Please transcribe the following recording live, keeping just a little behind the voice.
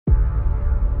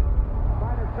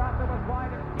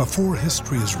Before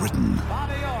history is written,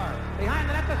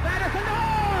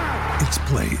 it's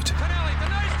played.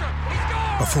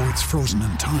 Before it's frozen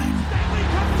in time,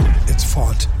 it's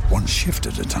fought one shift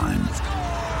at a time.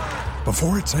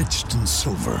 Before it's etched in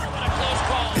silver,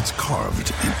 it's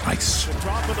carved in ice.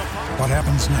 What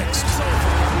happens next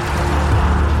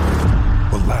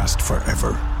will last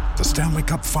forever. The Stanley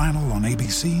Cup Final on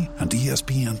ABC and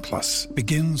ESPN Plus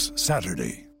begins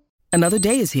Saturday. Another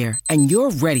day is here, and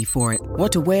you're ready for it.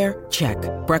 What to wear? Check.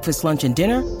 Breakfast, lunch, and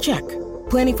dinner? Check.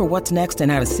 Planning for what's next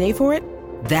and how to save for it?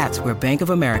 That's where Bank of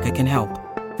America can help.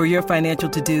 For your financial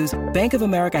to-dos, Bank of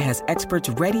America has experts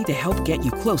ready to help get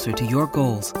you closer to your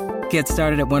goals. Get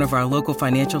started at one of our local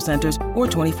financial centers or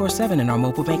 24/7 in our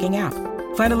mobile banking app.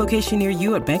 Find a location near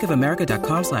you at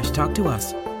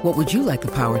bankofamerica.com/talktous. What would you like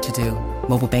the power to do?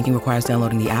 Mobile banking requires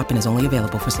downloading the app and is only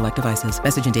available for select devices.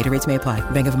 Message and data rates may apply.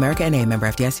 Bank of America N.A., member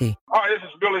FDIC. Hi, this is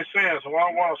Billy Sands. When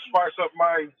I want to spice up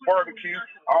my barbecue,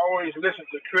 I always listen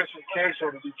to Chris and Case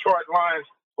on the Detroit Lions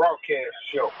broadcast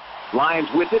show. Lions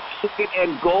with it, second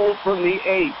and goal from the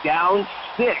 8, down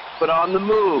 6, but on the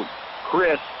move.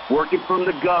 Chris working from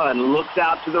the gun, looks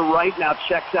out to the right, now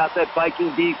checks out that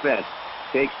Viking defense.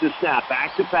 Takes the snap,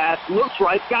 back to pass, looks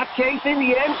right, got Case in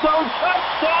the end zone,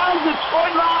 touchdown,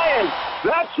 Detroit Lions!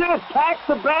 That's it, pack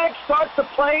the bag, start the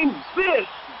plane, this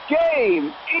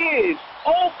game is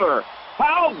over!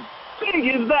 How big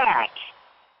is that?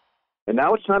 And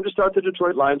now it's time to start the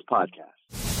Detroit Lions podcast.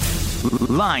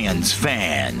 Lions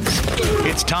fans,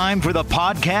 it's time for the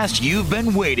podcast you've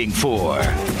been waiting for.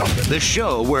 The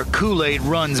show where Kool-Aid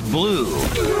runs blue,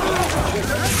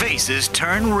 faces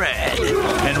turn red,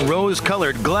 and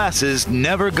rose-colored glasses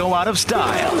never go out of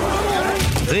style.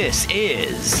 This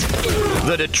is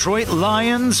the Detroit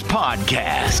Lions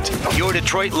Podcast, your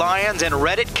Detroit Lions and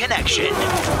Reddit connection.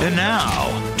 And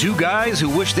now, two guys who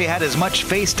wish they had as much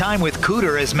FaceTime with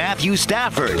Cooter as Matthew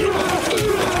Stafford.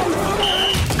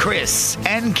 Chris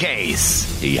and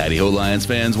Case. Hey, howdy-ho, Lions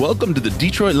fans. Welcome to the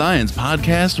Detroit Lions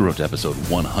Podcast. We're up to episode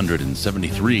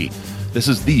 173. This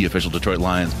is the official Detroit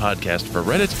Lions podcast for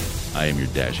Reddit. I am your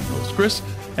dashing host, Chris.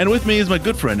 And with me is my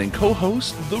good friend and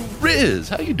co-host, The Riz.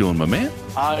 How you doing, my man?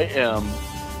 I am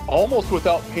almost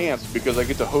without pants because I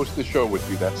get to host the show with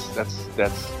you.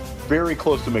 That's very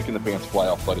close to making the pants fly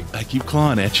off, buddy. I keep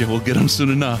clawing at you. We'll get them soon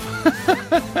enough.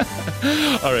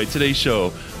 All right, today's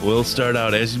show, we'll start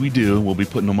out as we do. We'll be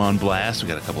putting them on blast. We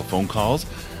got a couple of phone calls.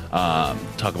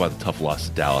 Talk about the tough loss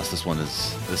to Dallas. This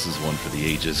is one for the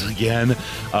ages again.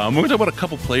 We're going to talk about a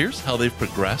couple players, how they've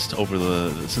progressed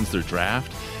since their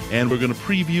draft. And we're going to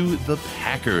preview the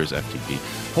Packers FTP.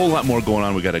 Whole lot more going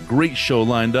on. We got a great show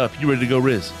lined up. You ready to go,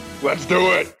 Riz? Let's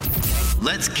do it.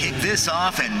 Let's kick this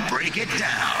off and break it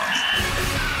down.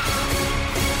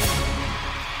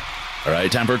 All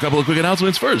right, time for a couple of quick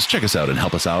announcements. First, check us out and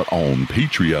help us out on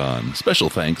Patreon. Special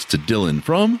thanks to Dylan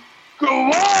from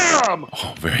Glam!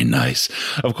 Oh, very nice.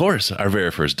 Of course, our very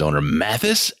first donor,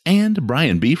 Mathis, and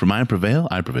Brian B. from I Prevail,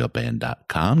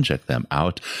 iprevailband.com. Check them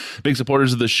out. Big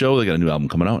supporters of the show. They got a new album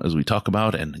coming out, as we talk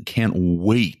about, and can't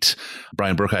wait.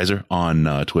 Brian Burkheiser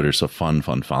on Twitter, so fun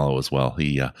follow as well.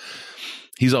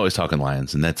 He's always talking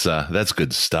Lions, and that's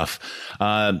good stuff.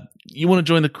 You want to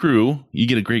join the crew, you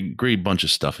get a great bunch of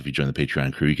stuff if you join the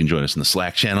Patreon crew. You can join us in the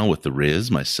Slack channel with the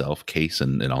Riz, myself, Case,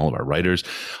 and all of our writers,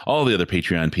 all the other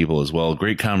Patreon people as well.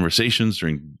 Great conversations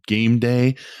during game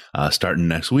day. Starting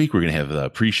next week, we're going to have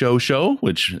the pre-show show,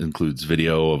 which includes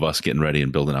video of us getting ready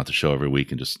and building out the show every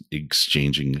week and just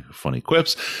exchanging funny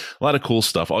quips. A lot of cool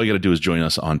stuff. All you got to do is join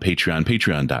us on Patreon,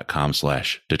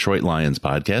 patreon.com/Detroit Lions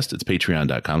Podcast. It's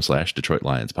patreon.com/Detroit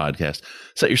Lions Podcast.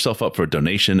 Set yourself up for a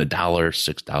donation, $1,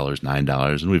 $6,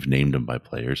 $9, and we've named them by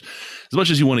players. As much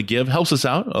as you want to give helps us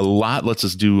out a lot. Lets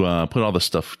us put all the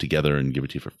stuff together and give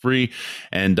it to you for free,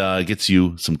 and gets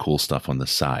you some cool stuff on the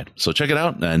side. So check it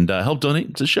out and help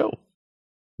donate to the show.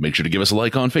 Make sure to give us a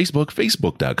like on Facebook,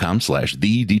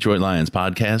 facebook.com/The Detroit Lions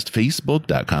Podcast,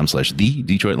 facebook.com/The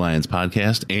Detroit Lions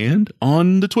Podcast, and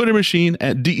on the Twitter machine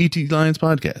at DET Lions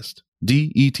Podcast.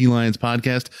 DET Lions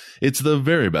Podcast. It's the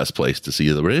very best place to see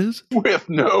the Riz. With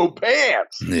no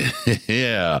pants.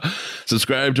 Yeah.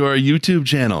 Subscribe to our YouTube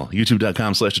channel,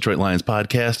 youtube.com/Detroit Lions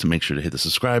Podcast. Make sure to hit the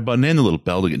subscribe button and the little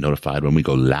bell to get notified when we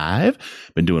go live.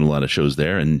 Been doing a lot of shows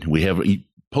there, and we have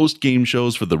post-game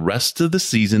shows for the rest of the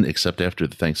season, except after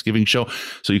the Thanksgiving show.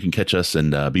 So you can catch us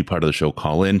and be part of the show,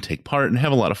 call in, take part, and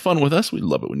have a lot of fun with us. We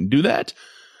love it when you do that.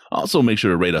 Also, make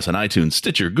sure to rate us on iTunes,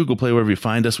 Stitcher, Google Play, wherever you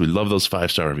find us. We love those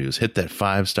 5-star reviews. Hit that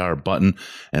 5-star button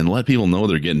and let people know what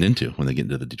they're getting into when they get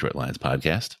into the Detroit Lions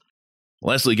Podcast.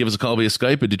 Lastly, give us a call via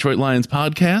Skype at Detroit Lions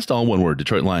Podcast, all one word,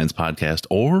 Detroit Lions Podcast,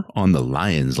 or on the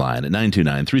Lions line at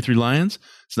 929-33-LIONS.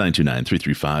 It's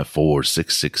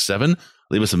 929-335-4667.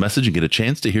 Leave us a message and get a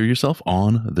chance to hear yourself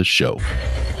on the show.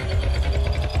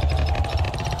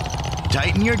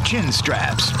 Tighten your chin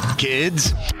straps,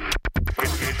 kids.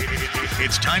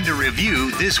 It's time to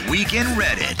review This Week in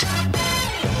Reddit.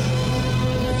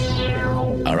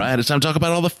 All right, it's time to talk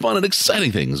about all the fun and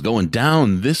exciting things going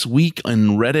down this week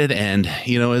on Reddit. And,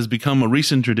 has become a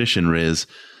recent tradition, Riz.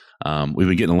 We've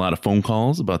been getting a lot of phone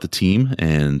calls about the team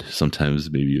and sometimes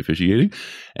maybe officiating.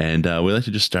 And we like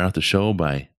to just start out the show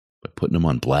by putting them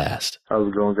on blast. How's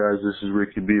it going, guys? This is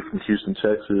Ricky B from Houston,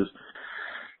 Texas.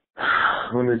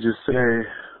 Let me just say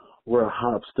we're a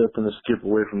hop, step, and a skip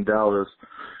away from Dallas.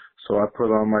 So I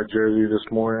put on my jersey this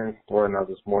morning, or not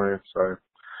this morning, sorry.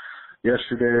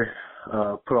 Yesterday,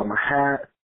 put on my hat,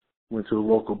 went to the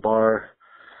local bar,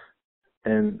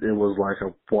 and it was like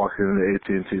I'm walking in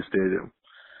the AT&T Stadium.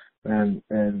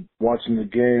 And watching the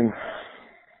game,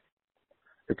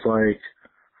 it's like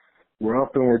we're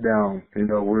up and we're down.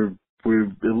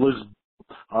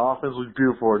 Our offense looks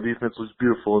beautiful, our defense looks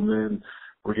beautiful, and then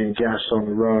we're getting gashed on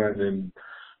the run, and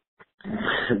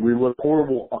we look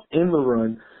horrible in the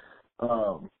run.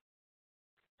 I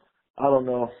don't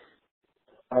know.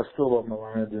 I still love my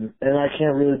Lions, and I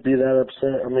can't really be that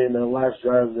upset. I mean, the last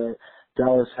drive that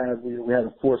Dallas had, we had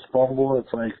a forced fumble.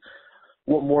 It's like,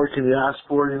 what more can you ask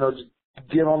for? Just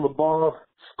get on the ball,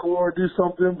 score, do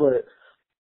something. But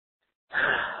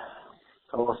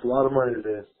I lost a lot of money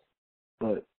today.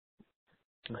 But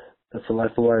that's the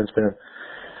life of a Lions fan.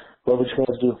 Love what you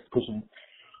guys do. Push them.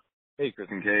 Hey, Chris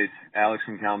and Kate. Alex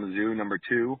from Kalamazoo, number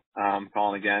 2.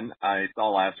 Calling again. I saw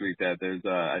last week that there's,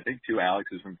 I think, 2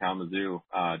 Alexes from Kalamazoo.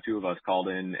 2 of us called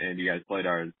in, and you guys played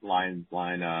our Lions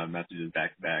line messages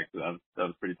back to back. So that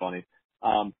was pretty funny.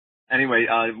 Anyway,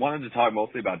 I wanted to talk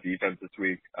mostly about defense this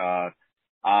week. I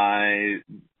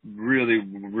really,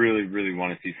 really, really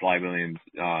want to see Sly Williams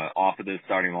off of this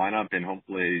starting lineup and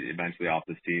hopefully eventually off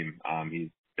this team. He's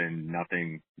been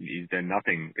nothing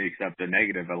except a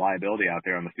negative, a liability out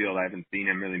there on the field. I haven't seen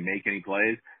him really make any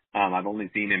plays. I've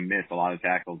only seen him miss a lot of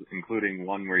tackles, including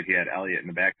one where he had Elliott in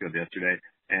the backfield yesterday.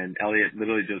 And Elliott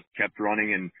literally just kept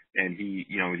running and he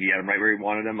had him right where he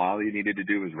wanted him. All he needed to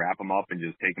do was wrap him up and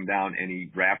just take him down. And he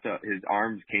wrapped up, his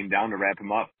arms came down to wrap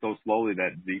him up so slowly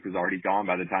that Zeke was already gone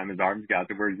by the time his arms got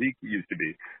to where Zeke used to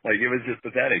be. Like, it was just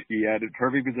pathetic. He had a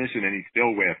perfect position and he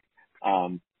still whiffed.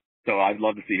 So I'd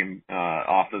love to see him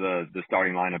off of the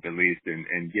starting lineup at least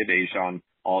and give A'Shawn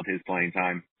all of his playing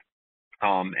time.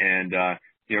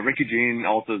 Ricky Jean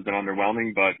also has been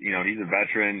underwhelming, but, he's a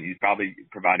veteran. He's probably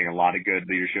providing a lot of good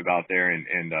leadership out there and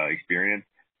experience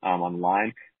on the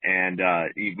line. And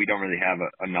we don't really have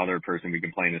another person we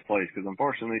can play in his place because,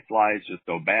 unfortunately, Sly is just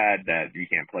so bad that you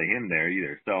can't play him there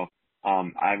either. So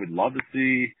I would love to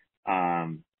see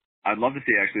actually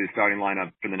the starting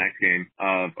lineup for the next game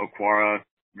of Okwara,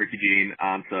 Ricky Jean,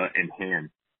 Ansah, and Han.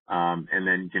 And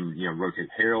then you can, rotate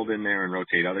Harold in there and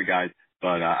rotate other guys.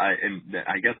 But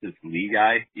I guess this Lee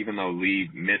guy, even though Lee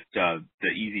missed the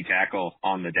easy tackle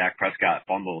on the Dak Prescott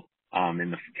fumble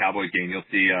in the Cowboys game, you'll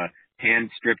see Han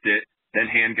stripped it, then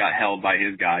Han got held by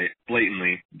his guy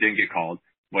blatantly, didn't get called,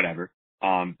 whatever.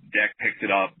 Dak picks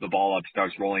it up, the ball up,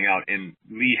 starts rolling out, and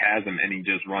Lee has him, and he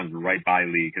just runs right by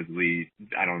Lee because Lee,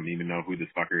 I don't even know who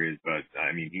this fucker is, but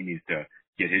he needs to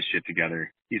get his shit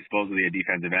together. He's supposedly a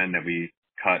defensive end that we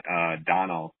cut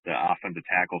Donald, the offensive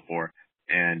tackle, for.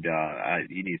 And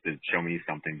he needs to show me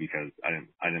something because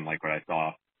I didn't like what I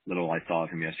saw. Little I saw of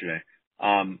him yesterday.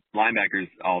 Linebackers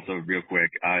also real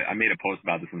quick. I made a post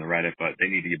about this in the Reddit, but they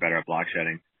need to get better at block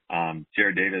shedding.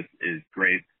 Jared Davis is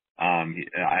great. I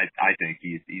think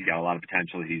he's got a lot of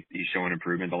potential. He's shown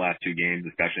improvement the last 2 games,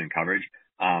 especially in coverage.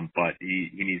 But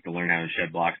he needs to learn how to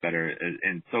shed blocks better.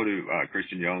 And so do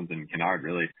Christian Jones and Kennard,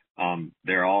 really.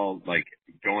 They're all like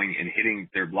going and hitting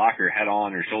their blocker head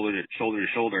on or shoulder to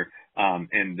shoulder.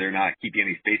 And they're not keeping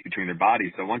any space between their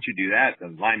bodies. So once you do that, the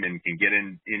lineman can get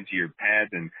into your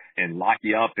pads and lock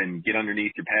you up and get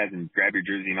underneath your pads and grab your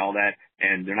jersey and all that.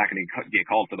 And they're not going to get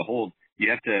called for the hold. You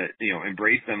have to,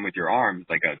 embrace them with your arms,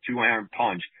 like a 2-arm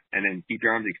punch, and then keep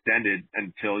your arms extended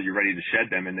until you're ready to shed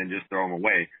them and then just throw them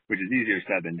away, which is easier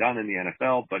said than done in the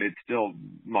NFL, but it's still,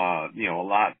 a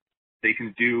lot they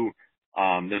can do.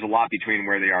 There's a lot between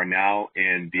where they are now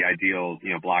and the ideal,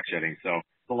 block shedding. So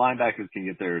the linebackers can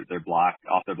get their block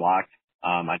off their blocks.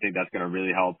 I think that's going to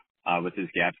really help with this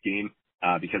gap scheme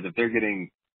because if they're getting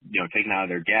taken out of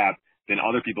their gap, then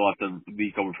other people have to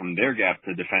leak over from their gap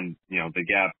to defend, the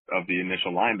gap of the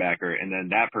initial linebacker, and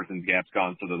then that person's gap's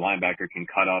gone, so the linebacker can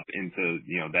cut up into,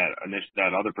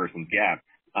 that other person's gap.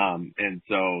 And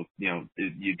so,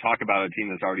 you talk about a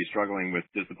team that's already struggling with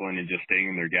discipline and just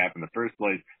staying in their gap in the first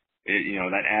place.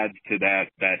 That adds to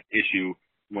that issue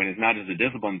when it's not just a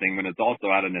discipline thing, but it's also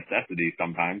out of necessity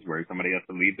sometimes, where somebody has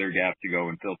to leave their gap to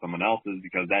go and fill someone else's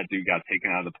because that dude got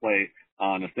taken out of the play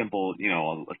on a simple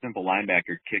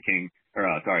linebacker kicking,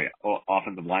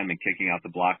 offensive lineman kicking out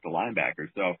to block the linebacker.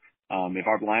 So, if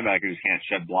our linebackers can't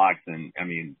shed blocks, then,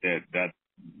 that's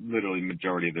literally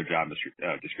majority of their job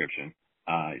description.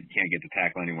 You can't get to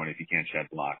tackle anyone if you can't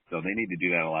shed blocks. So they need to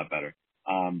do that a lot better.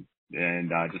 And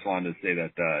I just wanted to say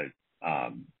that,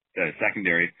 the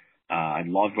secondary, I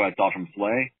loved what I saw from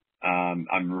Slay.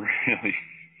 I'm really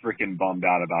freaking bummed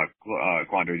out about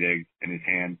Quandre Diggs in his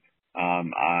hand.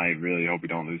 I really hope we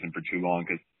don't lose him for too long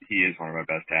because he is one of our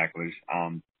best tacklers.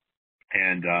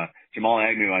 And Jamal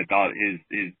Agnew, I thought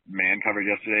his man coverage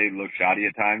yesterday looked shoddy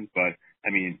at times, but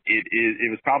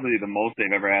it was probably the most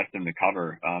they've ever asked him to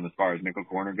cover as far as nickel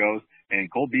corner goes.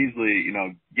 And Cole Beasley,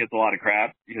 gets a lot of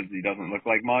crap because he doesn't look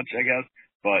like much, I guess.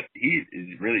 But he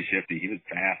is really shifty. He was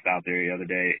fast out there the other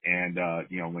day. And,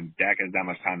 when Dak has that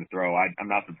much time to throw, I'm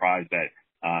not surprised that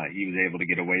he was able to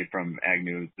get away from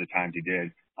Agnew the times he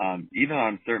did. Even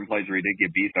on certain plays where he did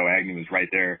get beat, though, Agnew was right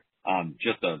there,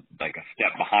 just a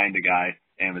step behind the guy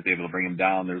and was able to bring him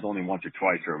down. There was only once or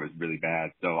twice where it was really bad.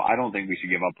 So I don't think we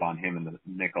should give up on him in the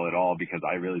nickel at all because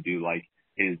I really do like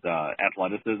his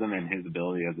athleticism and his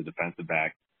ability as a defensive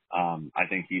back. I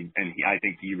think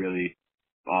he really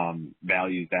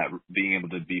values that, being able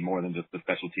to be more than just a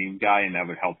special teams guy, and that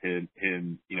would help him,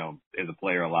 as a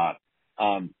player a lot.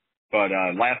 But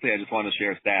lastly, I just wanted to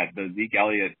share a stat. The Zeke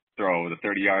Elliott throw, the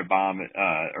 30-yard bomb,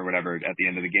 or whatever at the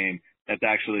end of the game, that's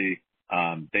actually,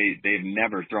 they've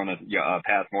never thrown a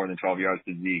pass more than 12 yards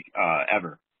to Zeke,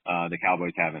 ever. The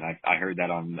Cowboys haven't. I heard that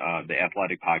on, the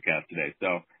Athletic podcast today.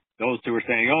 So those two were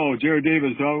saying, oh, Jared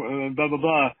Davis, blah, blah,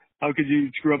 blah. How could you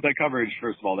screw up that coverage?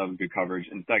 First of all, that was good coverage.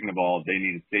 And second of all, they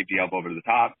needed safety help over to the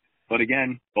top. But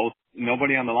again,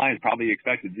 nobody on the Lions probably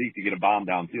expected Zeke to get a bomb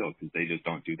downfield because they just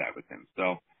don't do that with him.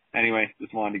 So anyway,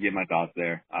 just wanted to give my thoughts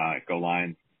there. Go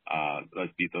Lions.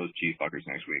 Let's beat those cheese fuckers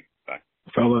next week. Bye.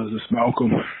 Fellas, it's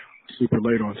Malcolm. Super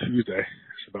late on Tuesday.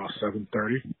 It's about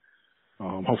 7:30.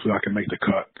 Hopefully I can make the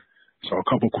cut. So a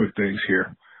couple quick things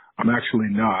here. I'm actually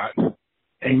not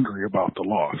angry about the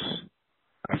loss.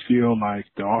 I feel like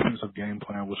the offensive game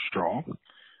plan was strong.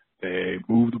 They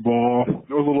moved the ball.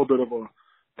 There was a little bit of a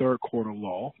third quarter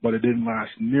lull, but it didn't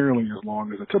last nearly as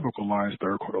long as a typical Lions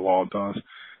third quarter lull does.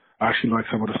 I actually like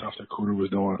some of the stuff that Cooter was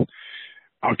doing.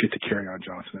 I'll get to Kerryon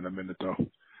Johnson in a minute, though.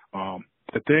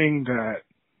 The thing that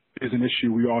is an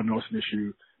issue, we all know it's an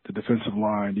issue, the defensive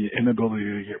line, the inability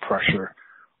to get pressure.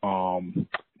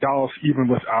 Dallas, even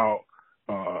without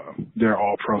their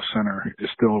all-pro center, is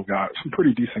still got some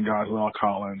pretty decent guys, La'el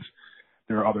Collins,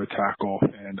 their other tackle,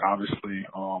 and obviously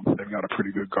they've got a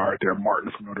pretty good guard there,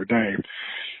 Martin from Notre Dame.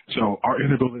 So our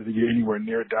inability to get anywhere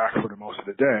near Dak for the most of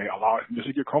the day allowed him just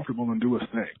to get comfortable and do his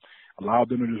thing. Allowed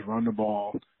them to just run the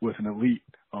ball with an elite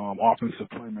offensive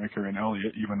playmaker in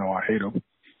Elliott, even though I hate him,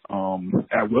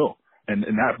 at will. And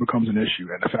that becomes an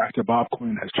issue. And the fact that Bob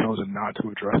Quinn has chosen not to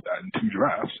address that in 2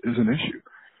 drafts is an issue.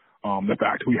 The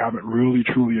fact that we haven't really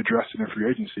truly addressed it in free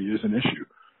agency is an issue.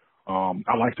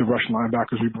 I like the rush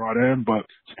linebackers we brought in, but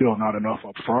still not enough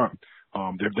up front.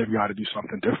 They've got to do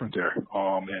something different there.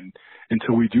 And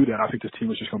until we do that, I think this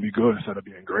team is just going to be good instead of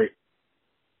being great.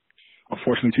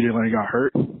 Unfortunately, TJ Lane got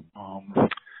hurt.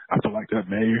 I feel like that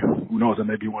who knows, that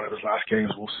may be one of his last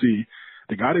games. We'll see.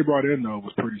 The guy they brought in, though,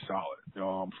 was pretty solid.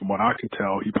 From what I could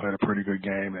tell, he played a pretty good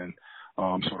game and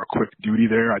sort of quick duty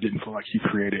there. I didn't feel like he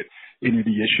created any of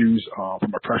the issues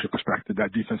from a pressure perspective.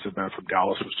 That defensive end from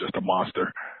Dallas was just a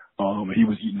monster. He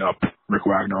was eating up Rick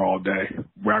Wagner all day.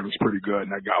 Wagner's pretty good,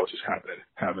 and that guy was just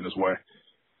having his way.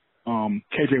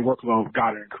 KJ workload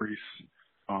got to increase.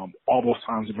 All those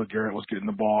times that McGarrett was getting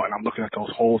the ball, and I'm looking at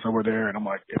those holes that were there, and I'm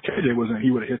like, if KJ wasn't,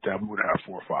 he would have hit that. We would have had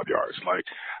 4 or 5 yards. Like,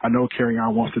 I know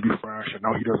Kerryon wants to be fresh. I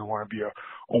know he doesn't want to be a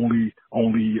only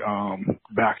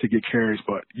back to get carries,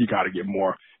 but you got to get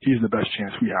more. He's the best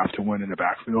chance we have to win in the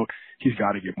backfield. He's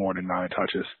got to get more than 9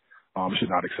 touches. It's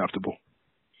just not acceptable.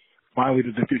 Finally,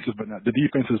 the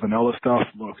defense's vanilla stuff.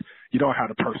 Look, you don't have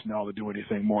the personnel to do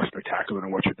anything more spectacular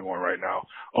than what you're doing right now.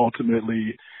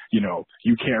 Ultimately,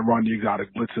 you can't run the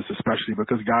exotic blitzes, especially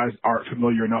because guys aren't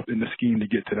familiar enough in the scheme to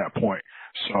get to that point.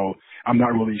 So I'm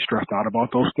not really stressed out about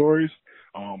those stories.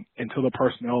 Until the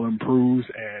personnel improves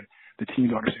and the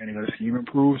team's understanding of the scheme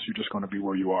improves, you're just going to be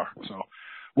where you are. So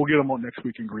we'll get them on next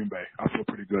week in Green Bay. I feel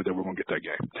pretty good that we're going to get that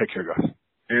game. Take care, guys.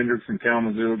 Andrew from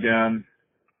Kalamazoo again,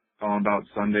 calling about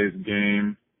Sunday's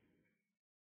game.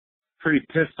 Pretty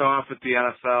pissed off at the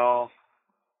NFL.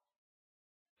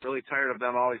 Really tired of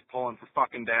them always pulling for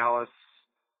fucking Dallas.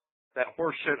 That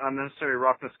horseshit unnecessary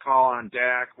roughness call on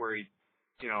Dak where he,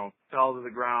 fell to the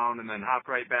ground and then hopped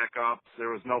right back up. There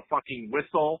was no fucking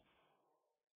whistle.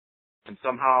 And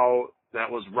somehow that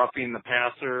was roughing the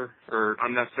passer or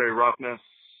unnecessary roughness.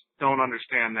 Don't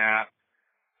understand that.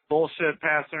 Bullshit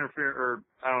pass interference, or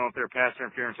I don't know if they're pass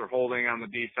interference or holding on the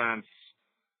defense.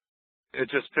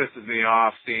 It just pisses me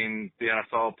off seeing the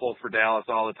NFL pull for Dallas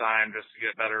all the time just to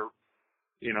get better,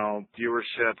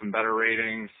 viewership and better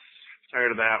ratings.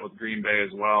 Tired of that with Green Bay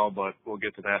as well, but we'll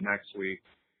get to that next week.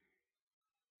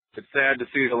 It's sad to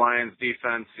see the Lions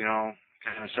defense, kind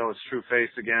of show its true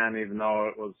face again, even though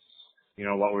it was,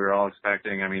 what we were all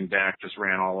expecting. I mean, Dak just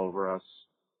ran all over us.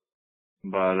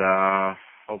 But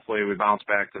hopefully we bounce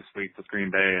back this week with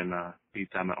Green Bay and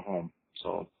beat them at home.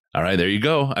 So. All right, there you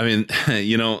go. I mean,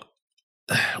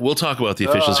 we'll talk about the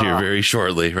officials here very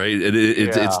shortly, right?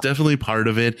 It's definitely part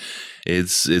of it.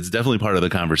 It's definitely part of the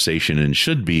conversation and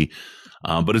should be,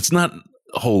 but it's not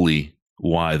wholly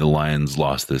why the Lions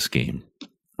lost this game,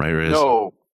 right, Riz?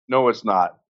 No, it's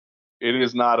not. It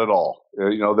is not at all.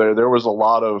 There was a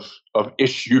lot of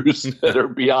issues that are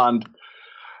beyond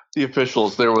the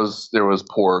officials. There was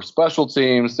poor special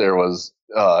teams. There was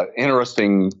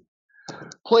interesting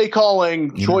play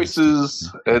calling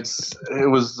choices. There's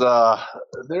a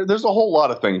whole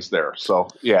lot of things there. So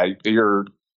yeah, you're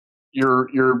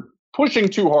pushing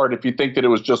too hard if you think that it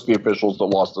was just the officials that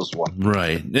lost this one.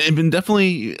 Right. It's been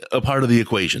definitely a part of the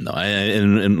equation though.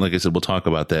 And like I said, we'll talk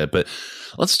about that, but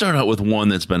let's start out with one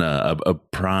that's been a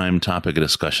prime topic of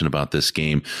discussion about this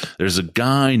game. There's a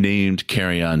guy named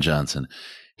Kerryon Johnson.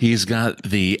 He's got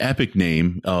the epic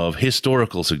name of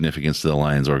historical significance to the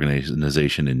Lions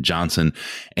organization in Johnson,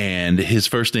 and his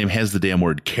first name has the damn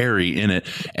word carry in it,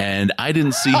 and I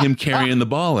didn't see him carrying the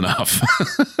ball enough.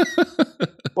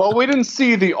 Well, we didn't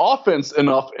see the offense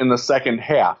enough in the second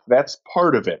half. That's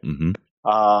part of it. Mm-hmm.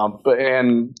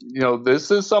 This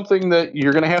is something that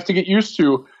you're going to have to get used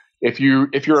to. If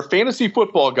you're a fantasy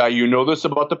football guy, you know this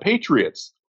about the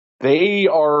Patriots. They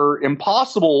are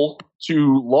impossible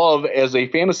to love as a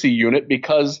fantasy unit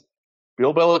because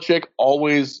Bill Belichick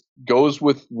always goes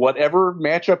with whatever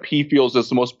matchup he feels is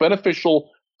the most beneficial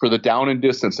for the down and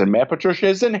distance. And Matt Patricia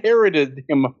has inherited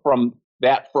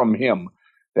from him.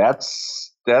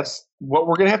 That's what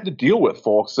we're going to have to deal with,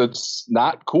 folks. It's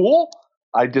not cool.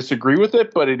 I disagree with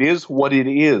it, but it is what it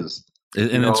is.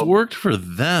 And it's worked for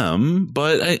them,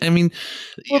 but I mean,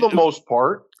 for the most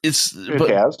part. It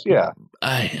has, yeah.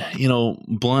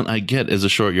 Blunt, I get as a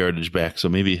short yardage back, so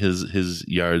maybe his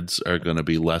yards are going to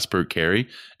be less per carry.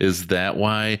 Is that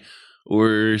why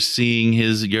we're seeing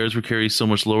his yards per carry so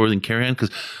much lower than Kerryon?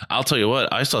 Because I'll tell you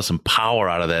what, I saw some power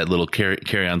out of that little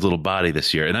Kerryon's little body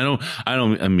this year, and I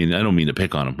don't mean to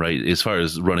pick on him, right? As far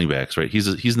as running backs, right?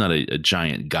 He's not a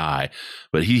giant guy,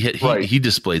 but he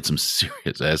displayed some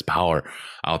serious ass power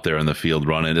out there in the field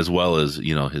running, as well as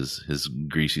his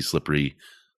greasy, slippery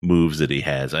moves that he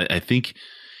has. I think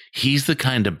he's the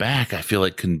kind of back I feel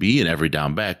like can be an every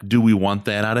down back. Do we want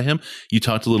that out of him? You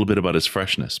talked a little bit about his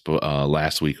freshness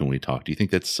last week when we talked. Do you think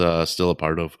that's still a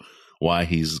part of why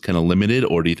he's kind of limited,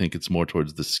 or do you think it's more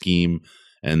towards the scheme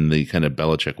and the kind of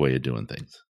Belichick way of doing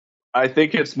things? I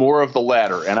think it's more of the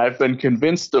latter, and I've been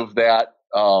convinced of that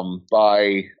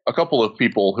by a couple of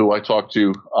people who I talked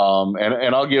to.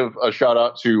 And I'll give a shout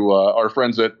out to our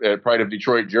friends at Pride of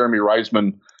Detroit, Jeremy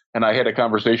Reisman, and I had a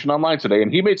conversation online today,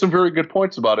 and he made some very good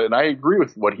points about it, and I agree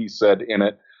with what he said in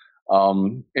it.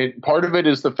 Part of it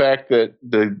is the fact that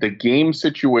the game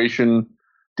situation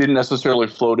didn't necessarily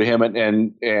flow to him,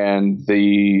 and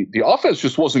the offense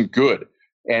just wasn't good.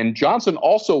 And Johnson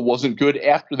also wasn't good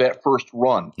after that first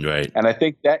run. Right. And I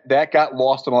think that got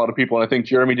lost on a lot of people, and I think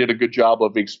Jeremy did a good job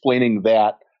of explaining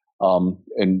that.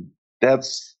 And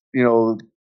that's,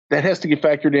 that has to get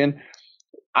factored in.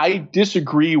 I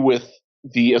disagree with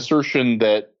the assertion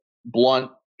that Blunt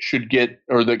should get,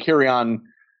 or that Kerryon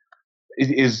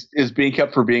is being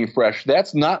kept for being fresh.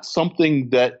 That's not something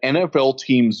that NFL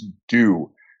teams do.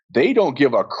 They don't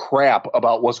give a crap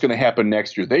about what's going to happen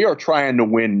next year. They are trying to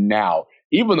win now.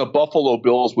 Even the Buffalo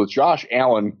Bills with Josh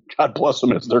Allen, God bless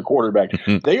them, as their quarterback,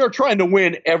 they are trying to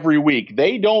win every week.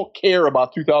 They don't care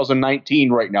about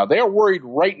 2019 right now. They are worried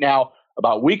right now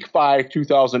about Week 5,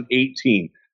 2018.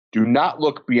 Do not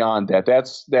look beyond that.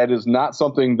 That is not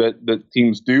something that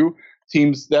teams do.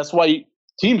 That's why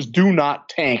teams do not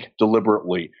tank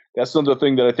deliberately. That's another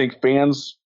thing that I think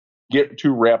fans get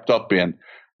too wrapped up in.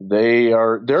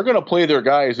 They're going to play their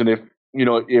guys, and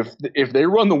if they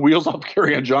run the wheels off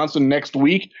Kerryon Johnson next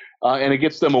week and it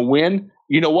gets them a win,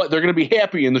 you know what? They're going to be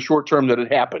happy in the short term that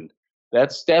it happened.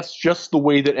 That's just the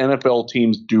way that NFL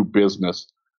teams do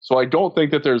business. So I don't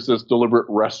think that there's this deliberate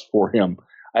rest for him.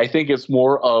 I think it's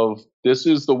more of this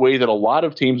is the way that a lot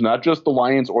of teams, not just the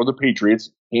Lions or the Patriots,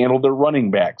 handle their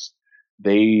running backs.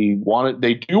 They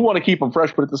do want to keep them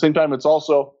fresh, but at the same time, it's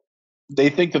also they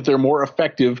think that they're more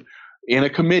effective in a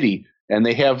committee, and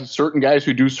they have certain guys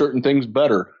who do certain things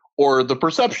better, or the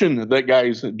perception that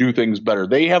guys do things better.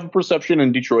 They have a perception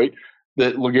in Detroit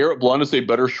that LeGarrette Blount is a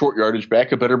better short yardage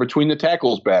back, a better between the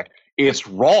tackles back. It's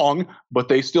wrong, but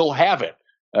they still have it.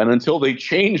 And until they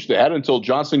change that, until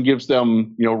Johnson gives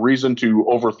them, reason to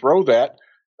overthrow that,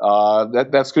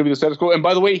 that's going to be the status quo. And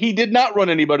by the way, he did not run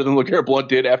any better than LeGarrette Blount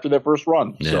did after that first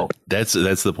run. Yeah, so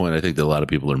that's the point I think that a lot of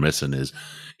people are missing is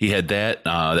he had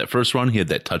that first run, he had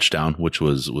that touchdown, which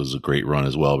was a great run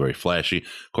as well, very flashy.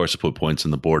 Of course, it put points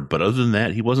on the board, but other than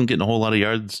that, he wasn't getting a whole lot of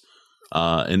yards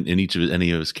in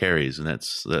any of his carries, and that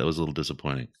was a little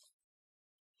disappointing.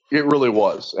 It really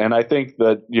was. And I think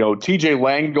that, TJ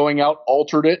Lang going out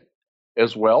altered it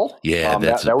as well. Yeah,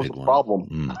 that was a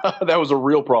problem. That was a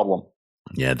real problem.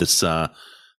 Yeah, this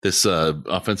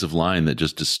offensive line that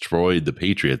just destroyed the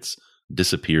Patriots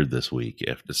disappeared this week,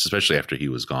 especially after he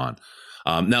was gone.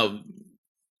 Now,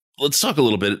 let's talk a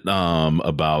little bit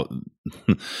about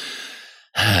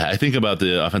I think about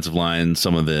the offensive line,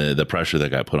 some of the pressure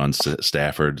that got put on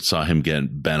Stafford. Saw him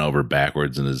get bent over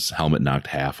backwards and his helmet knocked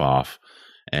half off.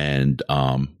 And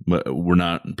we're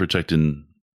not protecting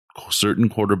certain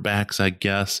quarterbacks, I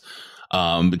guess,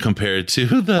 compared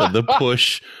to the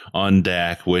push on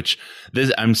Dak, which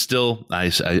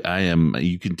I am.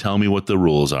 You can tell me what the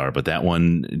rules are, but that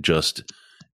one just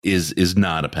is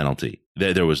not a penalty.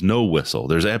 There was no whistle.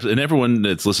 And everyone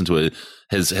that's listened to it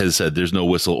has said there's no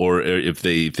whistle, or if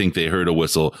they think they heard a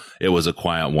whistle, it was a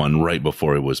quiet one right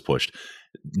before it was pushed.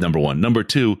 Number one. Number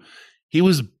two, he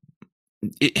was.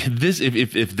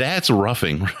 If that's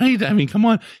roughing, right? I mean, come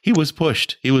on. He was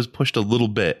pushed. He was pushed a little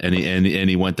bit, and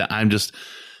he went down. I'm just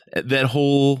that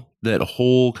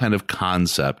whole kind of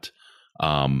concept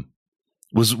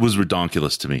was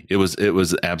redonkulous to me. It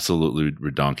was absolutely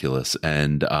redonkulous,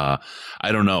 and I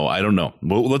don't know.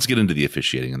 Well, let's get into the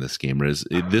officiating in this game, Riz.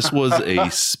 This was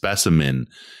a specimen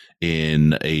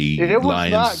in a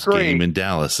Lions game in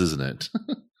Dallas, isn't it?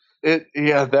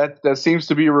 That seems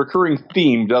to be a recurring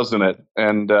theme, doesn't it?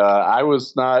 And I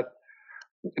was not.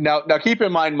 Now keep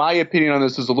in mind, my opinion on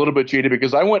this is a little bit jaded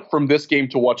because I went from this game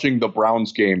to watching the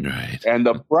Browns game, right. And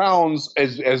the Browns,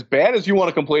 as bad as you want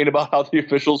to complain about how the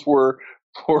officials were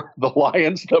for the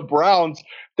Lions, the Browns,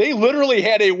 they literally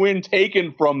had a win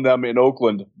taken from them in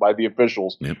Oakland by the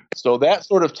officials. Yep. So that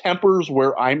sort of tempers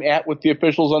where I'm at with the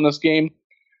officials on this game.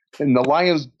 And the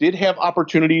Lions did have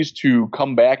opportunities to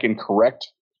come back and correct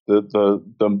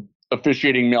the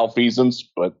officiating malfeasance,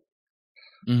 but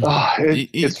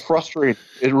it's frustrating.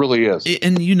 It really is.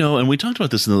 And and we talked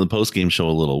about this in the post-game show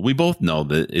a little. We both know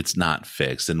that it's not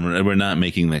fixed, and we're not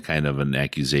making that kind of an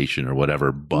accusation or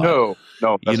whatever. But no,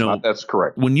 that's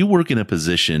correct. When you work in a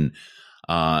position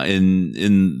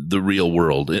in the real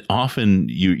world, often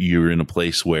you're in a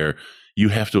place where you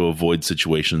have to avoid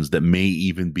situations that may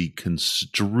even be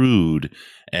construed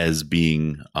as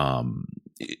being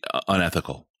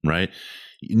unethical. Right.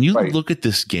 And you look at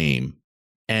this game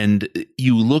and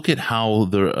you look at how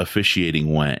the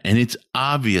officiating went, and it's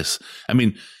obvious. I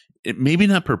mean, it maybe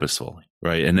not purposefully,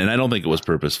 right? And I don't think it was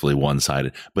purposefully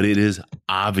one-sided, but it is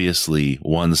obviously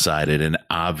one-sided and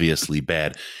obviously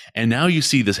bad. And now you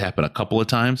see this happen a couple of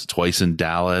times, twice in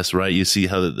Dallas, right? You see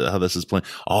how this is playing,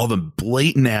 all the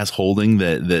blatant ass holding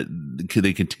that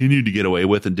they continued to get away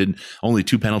with, and did only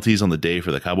 2 penalties on the day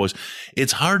for the Cowboys.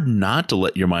 It's hard not to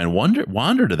let your mind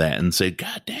wander to that and say,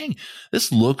 God dang,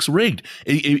 this looks rigged.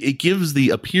 It gives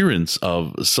the appearance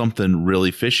of something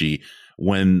really fishy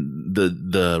when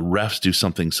the refs do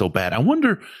something so bad. I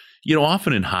wonder,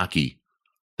 often in hockey,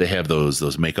 they have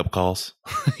those makeup calls.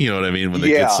 You know what I mean? When they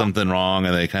get something wrong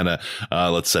and they kind of,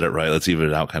 let's set it right, let's even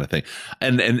it out kind of thing.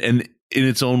 And in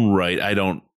its own right, I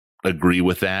don't agree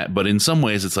with that. But in some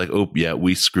ways it's like, oh yeah,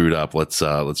 we screwed up. Let's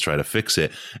try to fix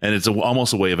it. And it's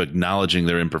almost a way of acknowledging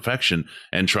their imperfection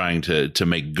and trying to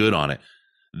make good on it.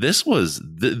 This was,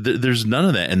 there's none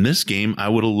of that. In this game, I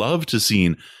would have loved to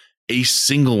seen a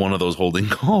single one of those holding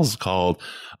calls called,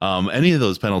 any of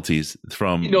those penalties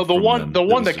from the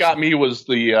one that got me was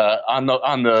the on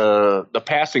the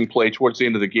passing play towards the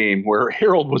end of the game where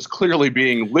Harold was clearly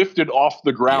being lifted off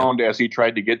the ground as he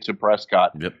tried to get to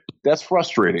Prescott. Yep. That's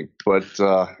frustrating, but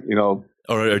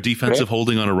Or a defensive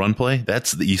holding on a run play.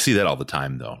 You see that all the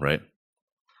time, though, right?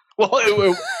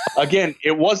 Well, again,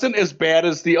 it wasn't as bad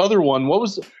as the other one. What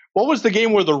was the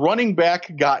game where the running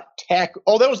back got tackled?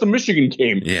 Oh, that was the Michigan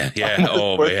game. Yeah.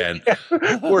 Oh, man.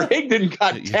 Where Higdon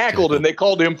got tackled and they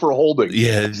called him for holding.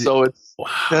 Yeah. So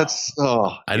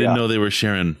I didn't know they were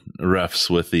sharing refs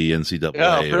with the NCAA.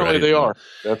 Yeah, apparently they are.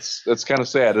 That's kind of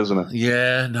sad, isn't it?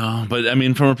 Yeah, no. But I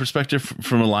mean, from a perspective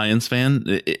from a Lions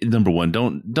fan, number one,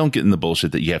 don't get in the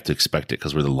bullshit that you have to expect it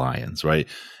because we're the Lions, right?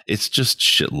 It's just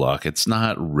shit luck. It's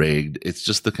not rigged. It's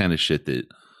just the kind of shit that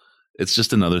it's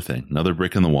just another thing, another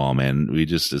brick in the wall, man. We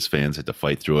just, as fans, have to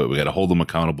fight through it. We got to hold them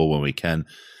accountable when we can.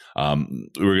 We're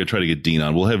going to try to get Dean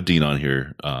on. We'll have Dean on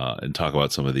here and talk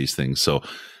about some of these things. So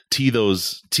tee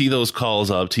those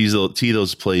calls up, tee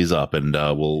those plays up, and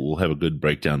we'll have a good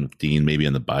breakdown with Dean maybe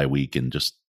in the bye week and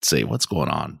just say what's going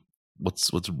on,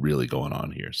 what's really going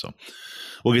on here. So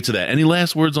we'll get to that. Any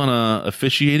last words on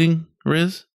officiating,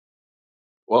 Riz?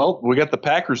 Well, we got the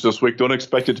Packers this week. Don't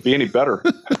expect it to be any better.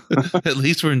 At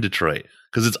least we're in Detroit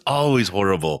because it's always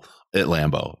horrible at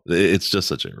Lambeau. It's just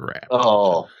such a wrap.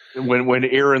 Oh, when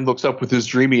Aaron looks up with his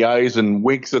dreamy eyes and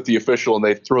winks at the official and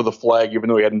they throw the flag even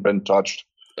though he hadn't been touched.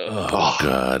 Oh,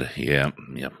 God. Yeah.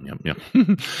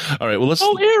 All right. Well, let's.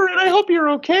 Oh, Aaron, I hope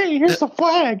you're okay. Here's the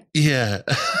flag. Yeah.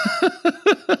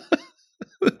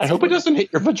 I hope it doesn't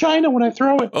hit your vagina when I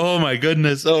throw it. Oh, my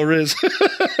goodness. Oh, Riz.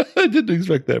 I didn't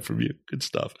expect that from you. Good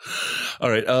stuff. All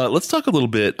right. Let's talk a little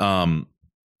bit.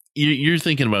 You're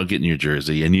thinking about getting your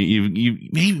jersey, and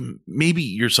you maybe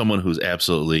you're someone who's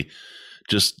absolutely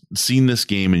just seen this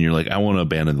game, and you're like, I want to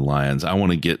abandon the Lions. I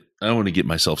want to get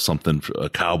myself something, a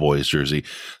Cowboys jersey.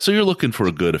 So you're looking for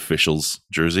a good officials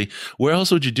jersey. Where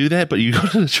else would you do that? But you go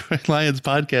to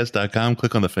DetroitLionsPodcast.com,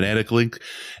 click on the Fanatic link,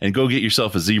 and go get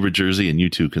yourself a zebra jersey, and you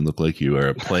too can look like you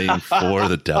are playing for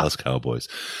the Dallas Cowboys.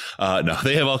 No,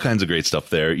 they have all kinds of great stuff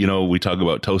there. You know, we talk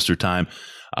about Toaster Time.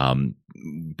 In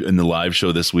the live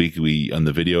show this week, on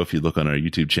the video, if you look on our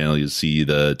YouTube channel, you'll see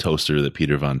the toaster that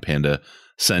Peter Von Panda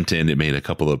sent in. It made a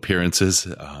couple of appearances.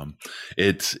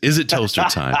 Is it toaster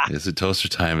time? Is it toaster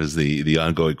time is the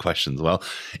ongoing questions. Well,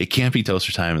 it can't be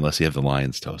toaster time unless you have the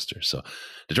Lions toaster. So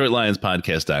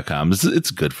DetroitLionsPodcast.com.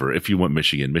 It's good for if you want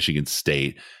Michigan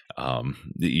State,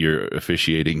 your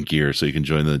officiating gear, so you can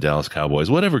join the Dallas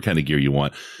Cowboys, whatever kind of gear you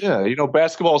want. Yeah,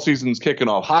 basketball season's kicking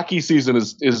off. Hockey season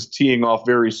is teeing off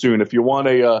very soon. If you want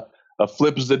a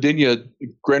Flip Zadinia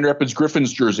Grand Rapids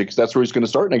Griffins jersey, because that's where he's going to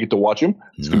start, and I get to watch him.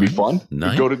 It's going to be fun.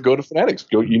 Nice. Go to Fanatics.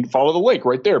 You can follow the link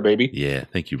right there, baby. Yeah,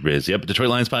 thank you, Riz. Yep,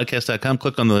 DetroitLionsPodcast.com.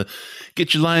 Click on the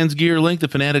Get Your Lions Gear link, the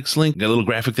Fanatics link. Got a little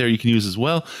graphic there you can use as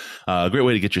well. A great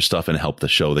way to get your stuff and help the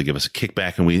show. They give us a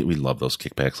kickback, and we love those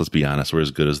kickbacks. Let's be honest. We're as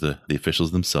good as the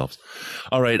officials themselves.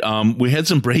 All right, we had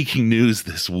some breaking news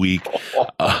this week.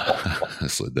 I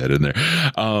slid that in there.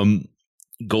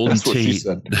 Golden That's what Tate. she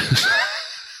said.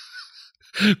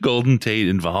 Golden Tate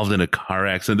involved in a car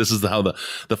accident. This is how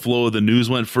the flow of the news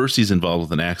went. First, he's involved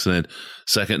with an accident.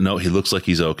 Second, no, he looks like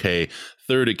he's okay.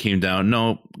 Third, it came down.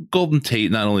 No, Golden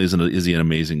Tate, not only is he an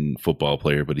amazing football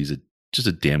player, but he's just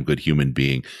a damn good human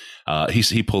being.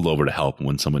 He pulled over to help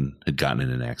when someone had gotten in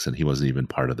an accident. He wasn't even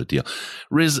part of the deal.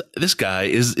 Riz, this guy,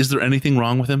 is there anything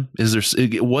wrong with him?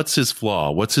 What's his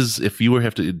flaw? If you were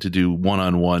have to do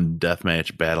one-on-one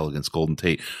deathmatch battle against Golden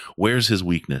Tate, where's his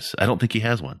weakness? I don't think he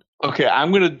has one. Okay,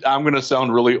 I'm gonna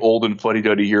sound really old and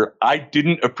fuddy-duddy here. I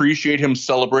didn't appreciate him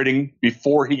celebrating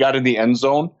before he got in the end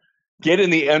zone. Get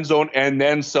in the end zone and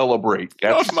then celebrate.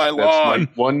 That's my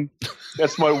lawn.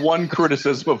 That's my one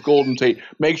criticism of Golden Tate.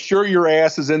 Make sure your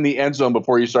ass is in the end zone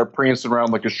before you start prancing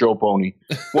around like a show pony.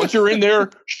 Once you're in there,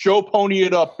 show pony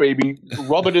it up, baby.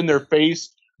 Rub it in their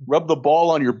face. Rub the ball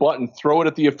on your butt and throw it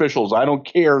at the officials. I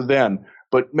don't care then.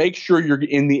 But make sure you're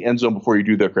in the end zone before you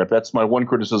do that crap. That's my one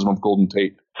criticism of Golden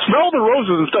Tate. Smell the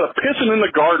roses instead of pissing in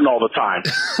the garden all the time.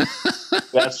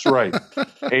 That's right.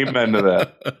 Amen to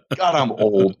that. God, I'm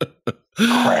old.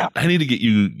 Crap. I need to get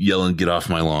you yelling, "Get off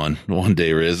my lawn" one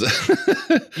day, Riz.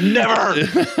 Never.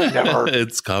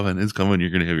 It's coming. You're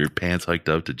going to have your pants hiked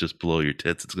up to just below your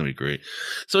tits. It's going to be great.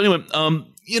 So anyway,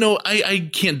 I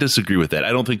can't disagree with that.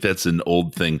 I don't think that's an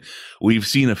old thing. We've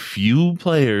seen a few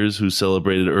players who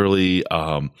celebrated early.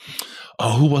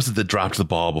 Who was it that dropped the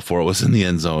ball before it was in the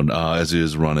end zone as he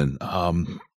was running?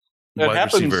 That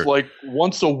happens like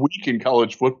once a week in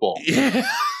college football. Yeah.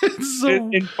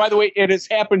 And by the way, it has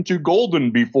happened to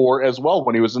Golden before as well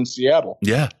when he was in Seattle.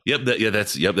 Yeah. Yep.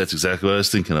 That's exactly what I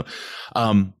was thinking of.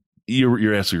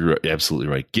 You're absolutely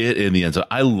right. Get in the end zone.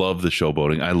 I love the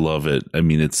showboating. I love it. I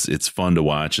mean, it's fun to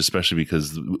watch, especially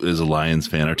because as a Lions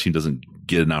fan, our team doesn't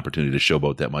get an opportunity to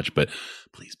showboat that much, but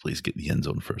please get in the end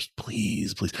zone first.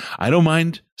 Please. I don't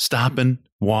mind stopping,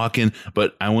 walking,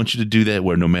 but I want you to do that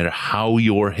where no matter how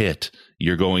you're hit,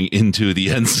 you're going into the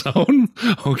end zone.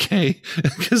 Okay.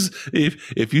 Because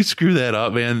if you screw that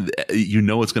up, man, you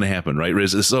know what's going to happen, right,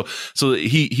 Riz? So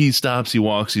he stops, he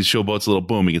walks, he showboats a little,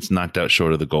 boom, he gets knocked out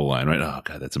short of the goal line, right? Oh,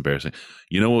 God, that's embarrassing.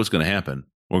 You know what's going to happen?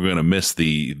 We're going to miss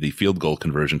the field goal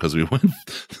conversion because we went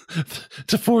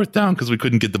to fourth down because we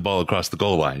couldn't get the ball across the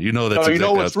goal line. You know that's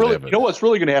exactly what's going to happen. You know what's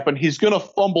really going to happen? He's going to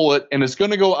fumble it, and it's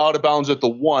going to go out of bounds at the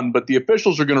 1, but the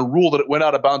officials are going to rule that it went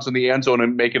out of bounds in the end zone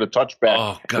and make it a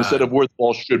touchback instead of where the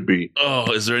ball should be.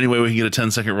 Oh, is there any way we can get a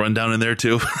 10-second rundown in there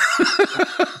too?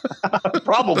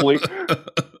 Probably.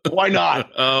 Why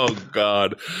not? Oh,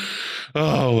 God.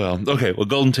 Oh, well. Okay. Well,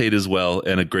 Golden Tate is well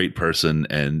and a great person.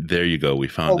 And there you go. We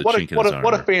found the chink in his armor.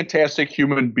 What a fantastic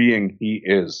human being he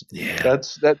is. Yeah.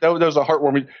 That was a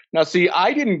heartwarming. Now, see,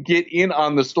 I didn't get in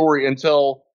on the story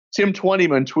until Tim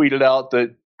Twentyman tweeted out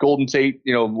that Golden Tate,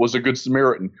 was a good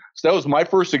Samaritan. So that was my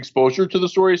first exposure to the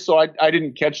story. So I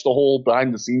didn't catch the whole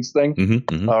behind the scenes thing.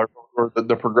 Or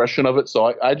the progression of it.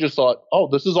 So I just thought, oh,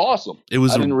 this is awesome. I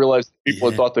didn't realize people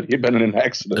had thought that he'd been in an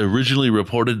accident. Originally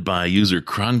reported by user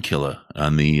Kronkilla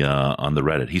on the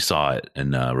Reddit. He saw it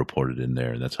and reported in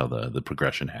there. That's how the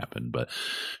progression happened. But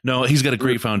no, he's got a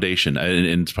great foundation, and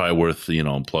it's probably worth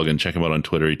plugging. Check him out on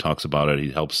Twitter. He talks about it.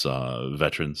 He helps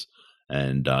veterans,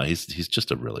 and he's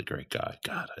just a really great guy.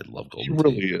 God, I love Golden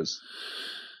Tate. He really is.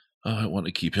 I want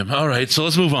to keep him. All right, so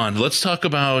let's move on. Let's talk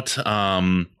about.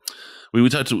 We're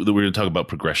going to talk about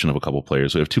progression of a couple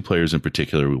players. We have 2 players in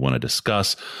particular we want to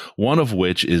discuss, one of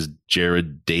which is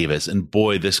Jarrad Davis. And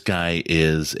boy, this guy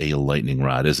is a lightning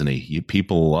rod, isn't he?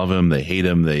 People love him. They hate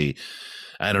him.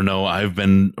 I don't know. I've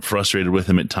been frustrated with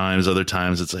him at times. Other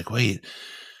times it's like, wait.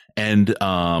 And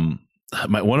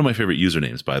one of my favorite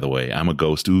usernames, by the way, I'm a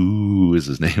ghost. Ooh, is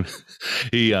his name?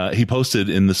 He posted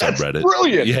in the subreddit. That's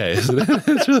brilliant. Yeah,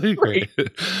 it's really great.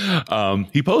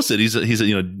 He posted. He's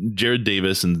Jarrad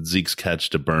Davis and Zeke's catch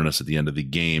to burn us at the end of the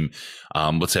game.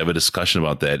 Let's have a discussion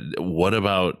about that. What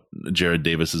about Jarrad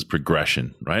Davis's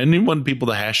progression, right? And he wanted people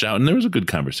to hash out, and there was a good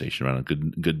conversation around a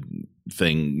good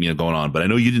thing going on. But I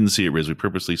know you didn't see it, Riz. We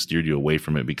purposely steered you away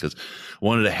from it because I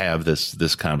wanted to have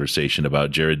this conversation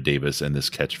about Jarrad Davis and this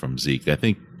catch from Zeke. I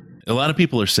think a lot of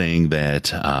people are saying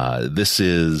that this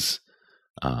is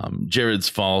Jarrad's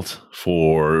fault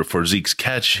for Zeke's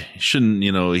catch. Shouldn't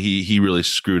he really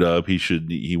screwed up.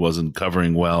 He wasn't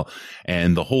covering well,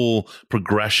 and the whole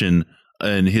progression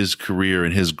in his career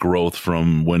and his growth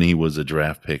from when he was a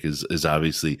draft pick is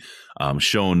obviously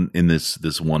shown in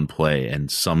this one play and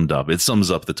summed up. It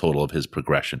sums up the total of his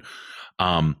progression.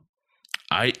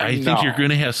 I think you're going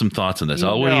to have some thoughts on this.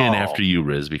 I'll weigh in after you,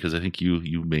 Riz, because I think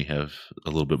you may have a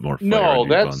little bit more fire on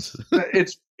your buns.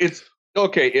 it's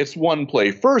okay. It's one play.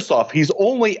 First off, he's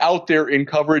only out there in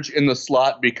coverage in the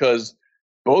slot because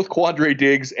both Quandre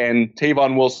Diggs and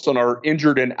Tavon Wilson are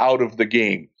injured and out of the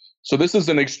game. So this is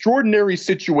an extraordinary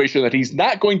situation that he's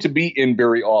not going to be in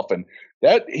very often.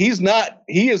 He is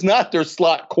not their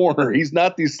slot corner. He's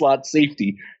not the slot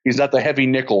safety. He's not the heavy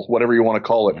nickel, whatever you want to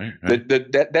call it.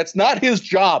 Right. That's not his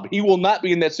job. He will not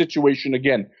be in that situation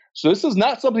again. So this is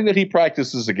not something that he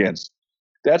practices against.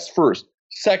 That's first.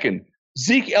 Second,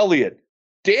 Zeke Elliott,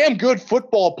 damn good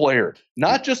football player.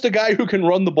 Not just a guy who can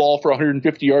run the ball for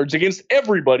 150 yards against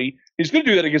everybody. He's going to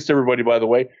do that against everybody, by the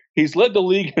way. He's led the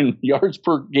league in yards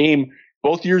per game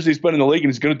both years he's been in the league, and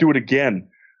he's going to do it again.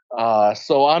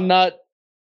 So I'm not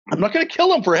going to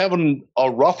kill him for having a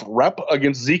rough rep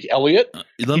against Zeke Elliott.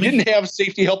 He didn't have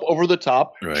safety help over the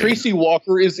top. Right. Tracy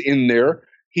Walker is in there.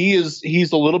 He's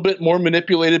a little bit more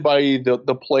manipulated by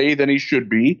the play than he should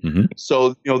be. Mm-hmm.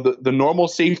 So the normal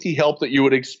safety help that you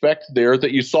would expect there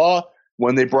that you saw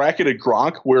when they bracketed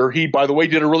Gronk, where he, by the way,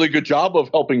 did a really good job of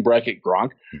helping bracket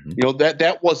Gronk. Mm-hmm.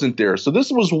 That wasn't there. So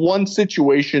this was one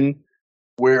situation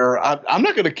where I'm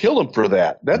not going to kill him for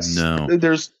that.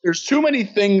 There's too many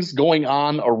things going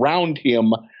on around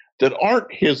him that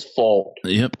aren't his fault.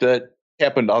 Yep. That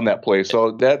happened on that play.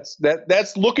 So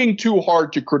that's looking too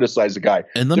hard to criticize a guy.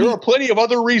 And there are plenty of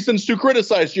other reasons to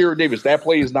criticize Jarrad Davis. That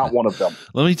play is not one of them.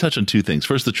 Let me touch on two things.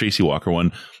 First, the Tracy Walker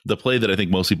one. The play that I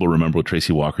think most people remember with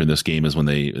Tracy Walker in this game is when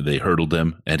they hurdled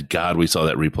him. And God, we saw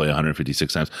that replay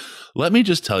 156 times. Let me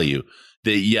just tell you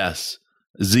that, yes,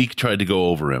 Zeke tried to go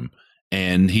over him.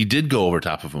 And he did go over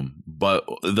top of him. But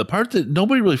the part that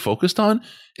nobody really focused on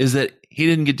is that he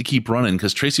didn't get to keep running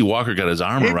because Tracy Walker got his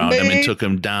arm around him and took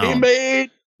him down. He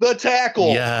made the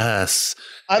tackle. Yes.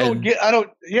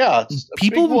 Yeah.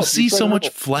 People will see so much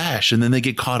flash and then they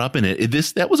get caught up in it.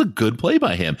 That was a good play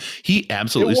by him. He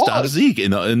absolutely stopped Zeke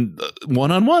in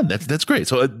one-on-one. That's great.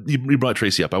 So you brought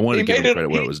Tracy up. I wanted to give him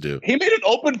credit where it was due. He made an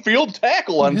open field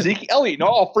tackle on Zeke Elliott. You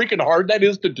know how freaking hard that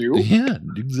is to do? Yeah,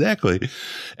 exactly.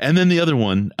 And then the other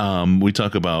one, we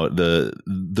talk about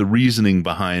the reasoning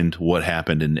behind what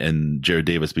happened and Jarrad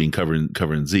Davis being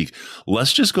covering Zeke.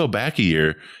 Let's just go back a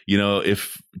year. You know,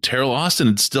 if Terrell Austin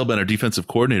had still been our defensive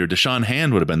coordinator, Deshaun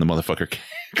Hand would have been the motherfucker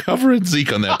covering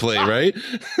Zeke on that play, right?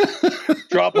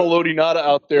 Drop Haloti Ngata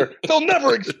out there. They'll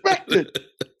never expect it.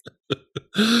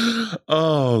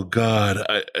 Oh, God.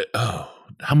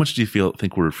 How much do you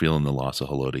think we're feeling the loss of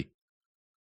Haloti?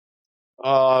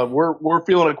 We're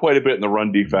feeling it quite a bit in the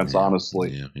run defense, honestly.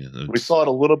 Yeah, we saw it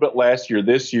a little bit last year.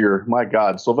 This year, my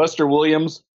God, Sylvester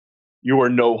Williams, you are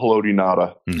no Haloti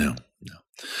Ngata. No.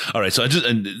 All right, so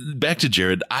back to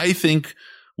Jarrad. I think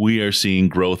we are seeing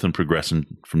growth and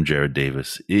progression from Jarrad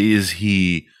Davis. Is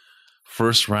he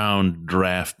first round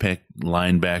draft pick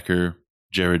linebacker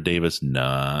Jarrad Davis?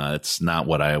 Nah, it's not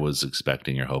what I was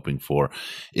expecting or hoping for.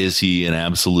 Is he an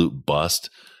absolute bust?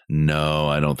 No,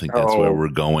 I don't think that's where we're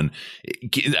going.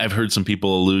 I've heard some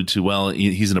people allude to, well,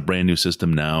 he's in a brand new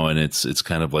system now, and it's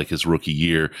kind of like his rookie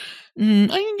year. I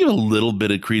can give a little bit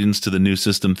of credence to the new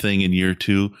system thing in year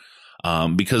two,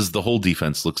 because the whole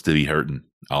defense looks to be hurting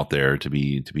out there, to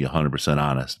be 100%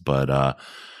 honest. But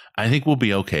I think we'll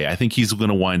be okay. I think he's going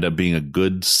to wind up being a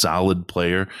good, solid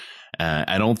player.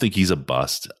 I don't think he's a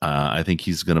bust. I think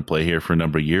he's going to play here for a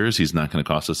number of years. He's not going to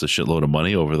cost us a shitload of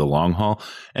money over the long haul,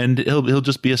 and he'll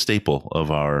just be a staple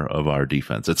of our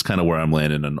defense. That's kind of where I'm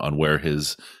landing on where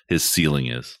his ceiling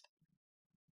is.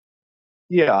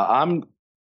 Yeah,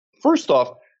 first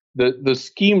off, the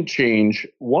scheme change.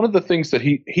 One of the things that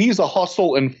he's a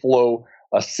hustle and flow,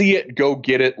 a see it, go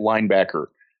get it linebacker.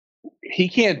 He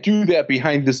can't do that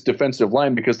behind this defensive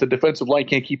line because the defensive line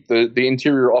can't keep the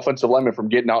interior offensive lineman from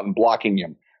getting out and blocking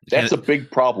him. That's a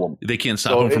big problem. They can't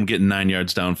stop him from getting 9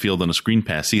 yards downfield on a screen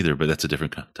pass either, but that's a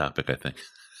different topic, I think.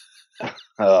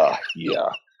 Yeah.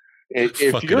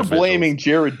 If you're blaming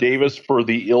Jarrad Davis for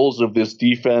the ills of this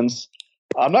defense,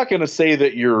 I'm not going to say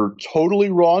that you're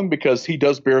totally wrong because he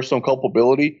does bear some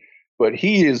culpability, but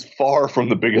he is far from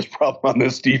the biggest problem on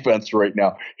this defense right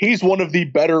now. He's one of the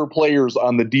better players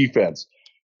on the defense.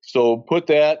 So put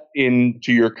that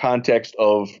into your context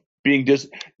of being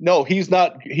no, he has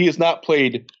not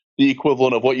played the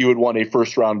equivalent of what you would want a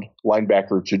first round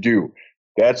linebacker to do.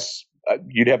 That's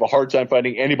you'd have a hard time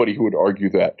finding anybody who would argue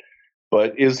that.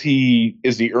 But is he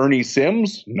Ernie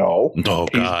Sims? No. Oh,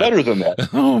 he's better than that.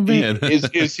 Oh man.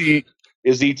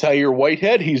 Is he Tyre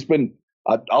Whitehead? He's been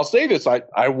I'll say this.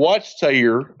 I watched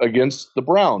Tyre against the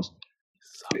Browns.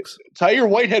 Tyre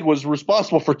Whitehead was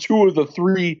responsible for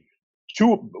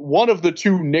one of the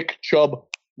two Nick Chubb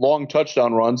long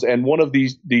touchdown runs and one of the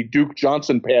Duke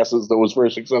Johnson passes that was very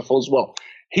successful as well.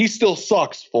 He still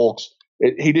sucks, folks.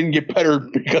 He didn't get better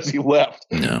because he left.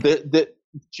 No.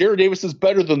 Jarrad Davis is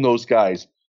better than those guys.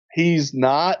 He's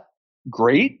not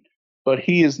great, but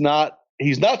he's not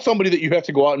somebody that you have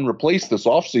to go out and replace this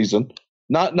offseason.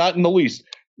 Not in the least.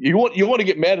 You want to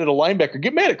get mad at a linebacker.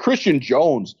 Get mad at Christian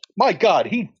Jones. My God,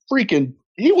 he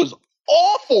was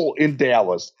awful in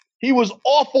Dallas. He was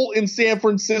awful in San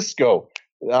Francisco.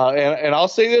 And I'll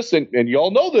say this, and you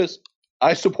all know this.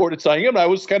 I supported signing him. I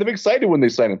was kind of excited when they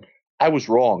signed him. I was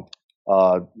wrong.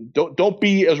 Don't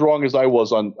be as wrong as I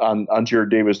was on Jarrad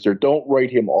Davis there. Don't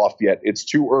write him off yet. It's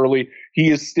too early.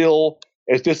 He is still,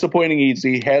 as disappointing as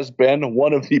he has been,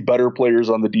 one of the better players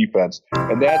on the defense.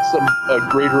 And that's a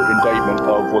greater indictment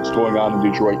of what's going on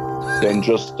in Detroit than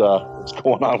just what's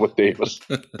going on with Davis.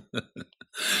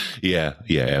 Yeah,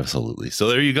 absolutely. So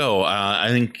there you go. I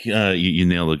think you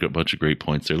nailed a bunch of great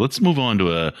points there. Let's move on to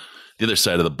the other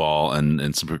side of the ball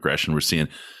and some progression we're seeing.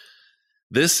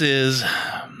 This is,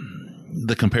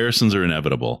 the comparisons are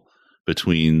inevitable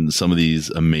between some of these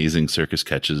amazing circus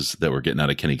catches that we're getting out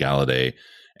of Kenny Golladay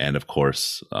and, of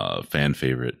course, fan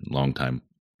favorite, longtime,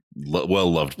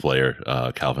 well-loved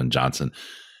player, Calvin Johnson.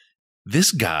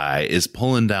 This guy is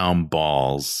pulling down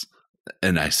balls,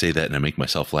 and I say that and I make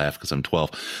myself laugh because I'm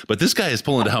 12, but this guy is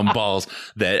pulling down balls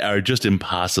that are just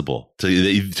impossible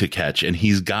to catch, and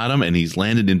he's got them, and he's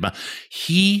landed in.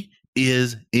 He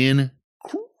is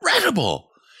incredible.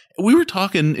 We were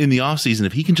talking in the offseason,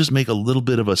 if he can just make a little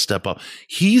bit of a step up,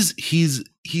 he's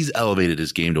elevated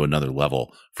his game to another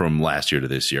level from last year to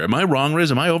this year. Am I wrong,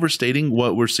 Riz? Am I overstating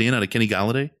what we're seeing out of Kenny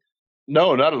Golladay?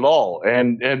 No, not at all.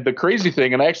 And the crazy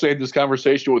thing, and I actually had this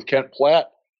conversation with Kent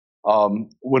Platt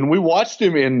when we watched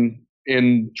him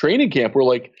in training camp. We're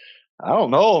like, I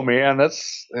don't know, man.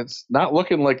 It's not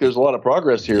looking like there's a lot of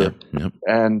progress here. Yep.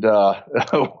 And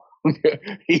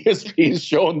he's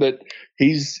shown that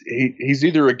he's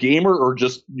either a gamer or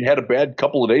just had a bad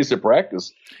couple of days of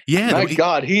practice. Yeah, my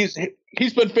God, he's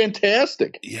been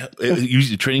fantastic. Yeah,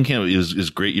 training camp is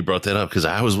great. You brought that up because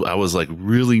I was like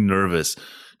really nervous.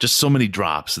 Just so many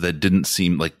drops that didn't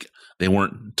seem like they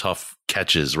weren't tough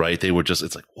catches, right? They were just,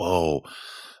 it's like, whoa,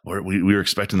 we were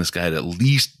expecting this guy to at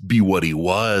least be what he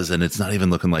was, and it's not even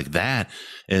looking like that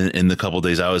in the couple of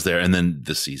days I was there. And then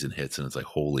the season hits, and it's like,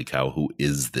 holy cow, who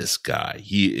is this guy?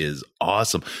 He is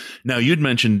awesome. Now, you'd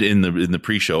mentioned in the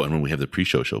pre-show, and when we have the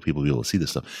pre-show show, people will be able to see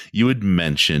this stuff. You had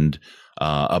mentioned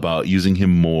about using him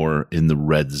more in the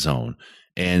red zone.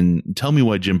 And tell me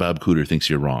why Jim Bob Cooter thinks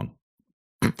you're wrong.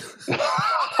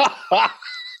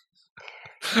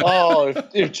 Oh,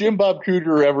 if Jim Bob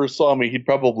Cooter ever saw me, he'd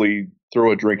probably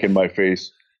throw a drink in my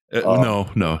face.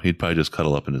 No, he'd probably just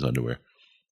cuddle up in his underwear.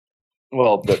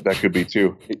 Well, that could be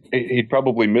too. He'd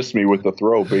probably miss me with the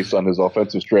throw based on his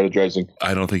offensive strategizing.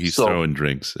 I don't think he's throwing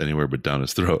drinks anywhere but down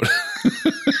his throat.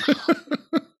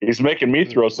 He's making me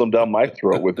throw some down my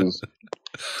throat with his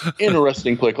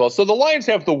interesting play calls. So the Lions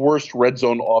have the worst red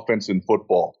zone offense in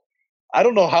football. I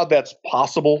don't know how that's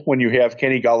possible when you have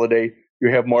Kenny Golladay, you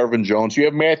have Marvin Jones, you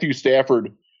have Matthew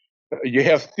Stafford, you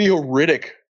have Theo Riddick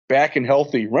back and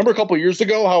healthy. Remember a couple of years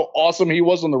ago how awesome he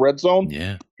was in the red zone?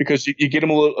 Yeah. Because you get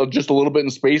him just a little bit in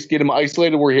space, get him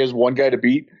isolated where he has one guy to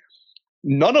beat.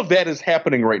 None of that is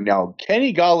happening right now.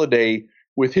 Kenny Golladay,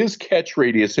 with his catch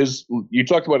radius, you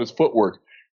talked about his footwork,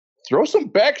 throw some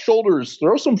back shoulders,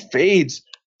 throw some fades,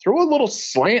 throw a little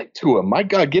slant to him. My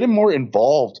God, get him more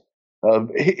involved.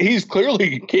 He's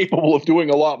clearly capable of doing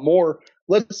a lot more.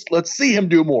 Let's see him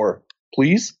do more,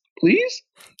 please.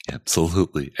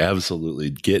 Absolutely.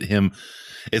 Get him.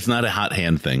 It's not a hot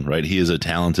hand thing, right? He is a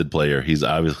talented player. He's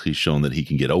obviously shown that he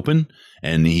can get open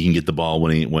and he can get the ball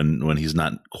when he's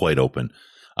not quite open.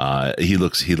 He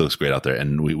looks great out there,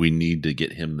 and we need to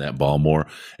get him that ball more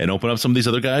and open up some of these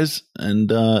other guys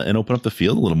and open up the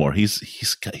field a little more.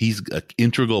 He's an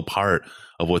integral part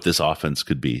of what this offense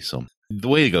could be. So the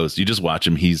way it goes, you just watch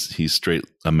him. He's straight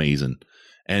amazing.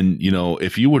 And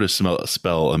if you were to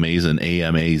spell amazing,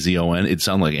 AMAZON, it'd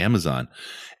sound like Amazon.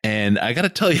 And I got to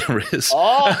tell you, Riz.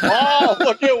 Oh,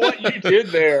 look at what you did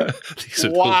there. These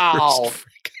are wow. the worst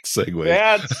freaking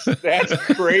segues. That's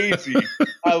crazy.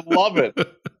 I love it.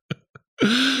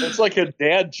 It's like a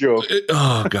dad joke.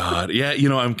 Oh God. Yeah.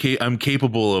 I'm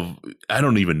capable of, I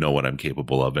don't even know what I'm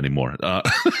capable of anymore.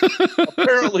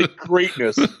 Apparently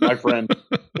greatness, my friend.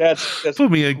 That's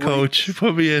put me in, Coach.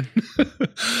 Put me in.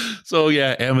 So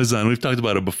yeah, Amazon. We've talked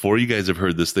about it before. You guys have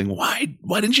heard this thing. Why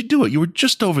didn't you do it? You were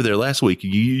just over there last week.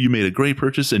 You made a great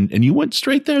purchase and you went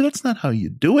straight there. That's not how you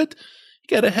do it.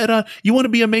 You got to head on. You want to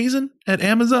be amazing at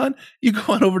Amazon? You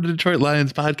go on over to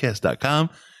DetroitLionsPodcast.com.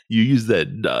 You use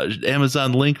that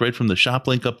Amazon link right from the shop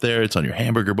link up there. It's on your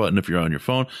hamburger button if you're on your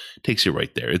phone. It takes you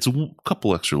right there. It's a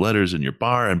couple extra letters in your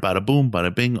bar, and bada boom,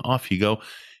 bada bing, off you go.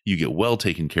 You get well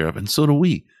taken care of, and so do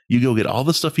we. You go get all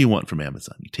the stuff you want from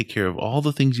Amazon. You take care of all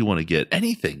the things you want to get.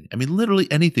 Anything. I mean, literally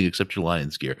anything except your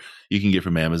Lions gear. You can get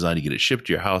from Amazon. You get it shipped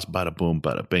to your house. Bada boom,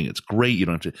 bada bing. It's great. You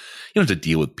don't have to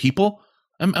deal with people.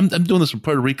 I'm doing this from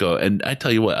Puerto Rico, and I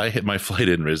tell you what, I hit my flight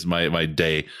in, Riz, my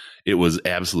day. It was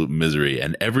absolute misery.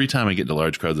 And every time I get into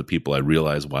large crowds of people, I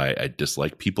realize why I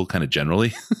dislike people kind of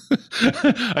generally.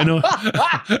 I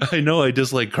know I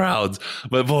dislike crowds,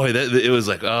 but boy, it was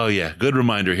like, oh yeah, good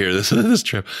reminder here, this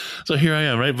trip. So here I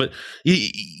am, right? But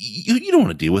you don't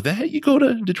want to deal with that. You go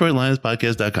to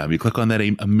DetroitLionsPodcast.com. You click on that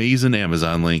amazing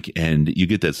Amazon link and you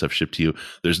get that stuff shipped to you.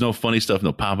 There's no funny stuff,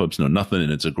 no pop-ups, no nothing.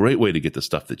 And it's a great way to get the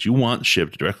stuff that you want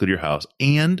shipped directly to your house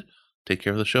and take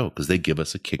care of the show because they give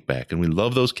us a kickback, and we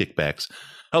love those kickbacks.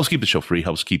 Helps keep the show free,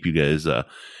 helps keep you guys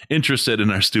interested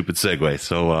in our stupid segue.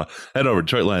 So head over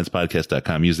to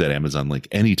DetroitLionsPodcast.com. Use that Amazon link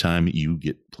anytime you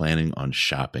get planning on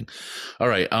shopping. All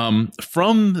right.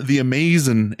 From the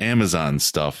amazing Amazon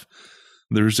stuff,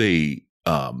 there's our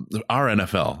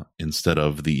NFL instead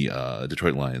of the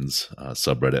Detroit Lions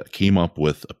subreddit came up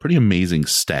with a pretty amazing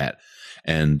stat.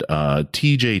 And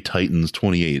TJ Titans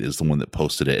 28 is the one that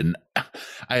posted it. And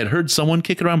I had heard someone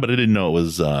kick it around, but I didn't know it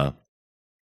was, I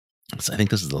think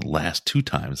this is the last two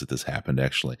times that this happened,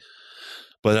 actually.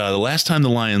 But the last time the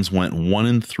Lions went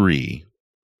 1-3,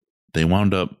 they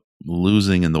wound up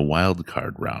losing in the wild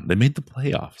card round. They made the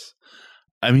playoffs.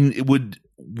 I mean,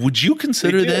 would you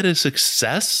consider that a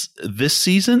success this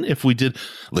season if we did,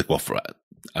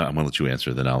 I'm gonna let you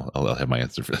answer. Then I'll have my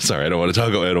answer. Sorry, I don't want to talk.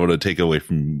 I don't want to take away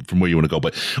from where you want to go.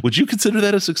 But would you consider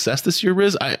that a success this year,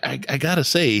 Riz? I gotta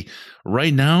say,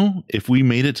 right now, if we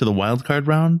made it to the wild card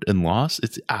round and lost,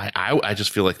 I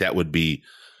just feel like that would be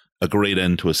a great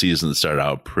end to a season that started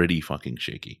out pretty fucking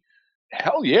shaky.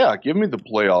 Hell yeah, give me the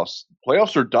playoffs.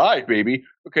 Playoffs or die, baby.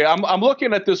 Okay, I'm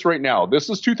looking at this right now. This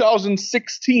is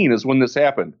 2016 is when this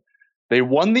happened. They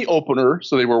won the opener,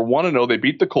 so they were 1-0. They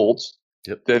beat the Colts.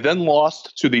 Yep. They then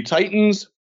lost to the Titans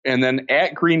and then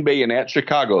at Green Bay and at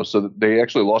Chicago. So they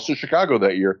actually lost to Chicago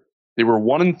that year. They were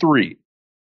 1-3.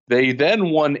 They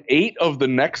then won 8 of the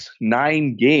next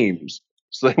 9 games.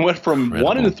 So they went from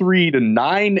 1-3 to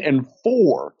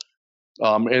 9-4.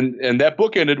 And that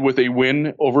book ended with a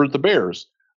win over the Bears.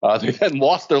 They then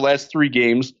lost their last 3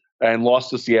 games and lost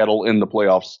to Seattle in the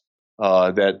playoffs.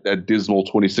 That dismal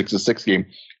 26-6 game.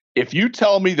 If you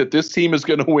tell me that this team is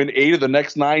going to win 8 of the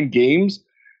next 9 games,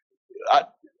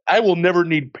 I will never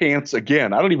need pants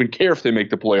again. I don't even care if they make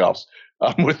the playoffs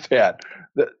with that.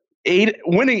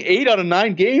 Winning 8 out of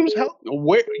 9 games?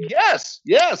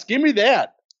 Yes, give me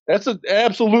that. That's an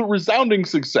absolute resounding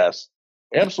success.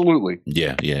 Absolutely.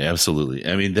 Yeah, absolutely.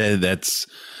 I mean, that's.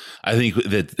 I think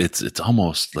that it's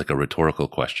almost like a rhetorical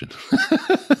question.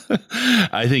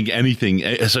 I think anything,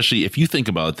 especially if you think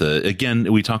about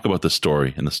again, we talk about the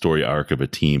story and the story arc of a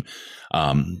team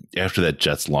after that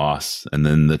Jets loss, and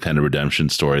then the kind of redemption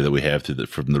story that we have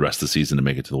from the rest of the season to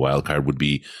make it to the wild card would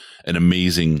be an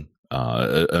amazing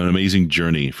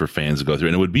journey for fans to go through,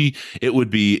 and it would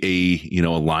be a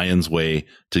Lions way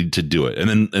to do it, and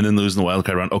then losing the wild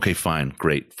card round. Okay, fine,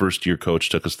 great. First year coach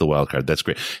took us to the wild card. That's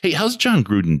great. Hey, how's John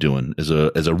Gruden doing as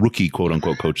a rookie quote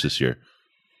unquote coach this year?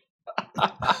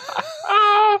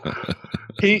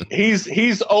 He's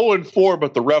 0-4,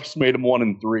 but the refs made him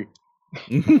 1-3.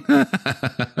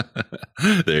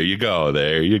 There you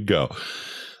go.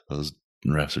 Those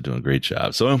refs are doing a great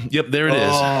job. So, yep, there it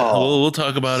is. We'll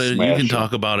talk about it. You can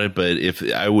talk about it, but if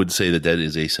I would say that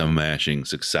is a smashing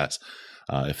success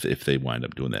if they wind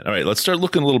up doing that. All right, let's start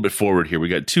looking a little bit forward here. We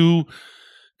got 2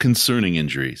 concerning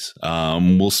injuries.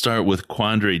 We'll start with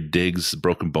Quandre Diggs,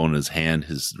 broken bone in his hand.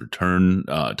 His return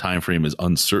time frame is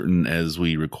uncertain as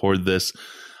we record this.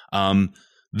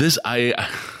 This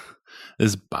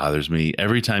bothers me.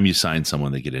 Every time you sign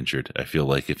someone, they get injured. I feel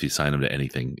like if you sign them to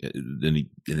anything, and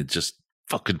it just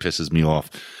fucking pisses me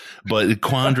off. But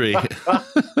Quandre,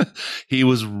 he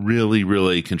was really,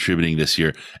 really contributing this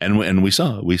year, and we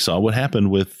saw what happened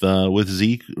with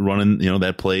Zeke running,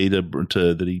 that play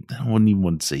that he. I wouldn't even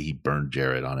want to say he burned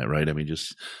Jarrett on it, right? I mean,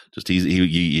 just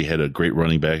he had a great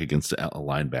running back against a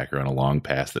linebacker on a long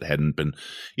pass that hadn't been,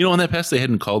 on that pass they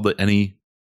hadn't called any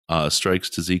strikes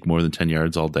to Zeke more than 10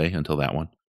 yards all day until that one.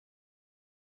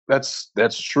 That's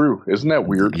true. Isn't that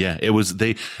weird? Yeah, it was.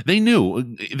 They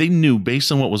knew based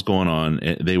on what was going on,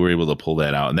 they were able to pull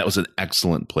that out, and that was an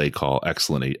excellent play call,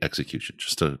 excellent execution.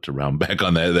 Just to round back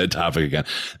on that topic again,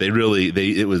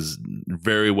 it was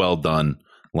very well done.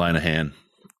 Line of hand.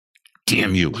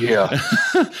 Damn you. Yeah.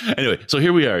 Anyway, so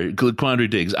here we are. Quandre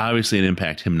Diggs, obviously an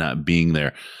impact, him not being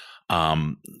there.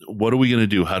 What are we going to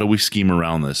do? How do we scheme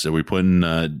around this? Are we putting?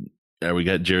 We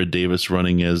got Jared Davis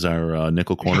running as our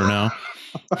nickel corner now?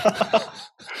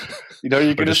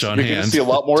 You're going to see a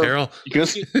lot more. Terrell. You'll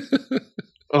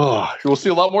see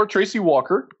a lot more Tracy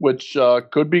Walker, which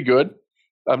could be good.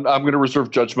 I'm going to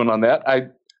reserve judgment on that.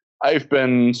 I've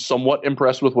been somewhat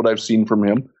impressed with what I've seen from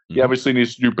him. He obviously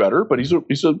needs to do better, but he's a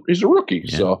rookie.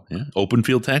 Yeah, open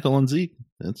field tackle on Zeke.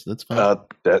 That's fine.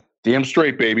 That damn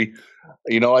straight, baby.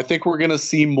 I think we're going to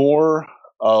see more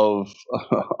of,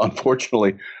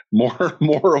 unfortunately, more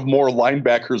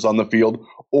linebackers on the field,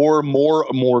 or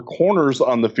more corners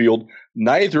on the field.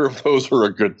 Neither of those are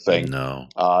a good thing. No,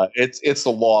 it's a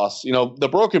loss. The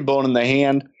broken bone in the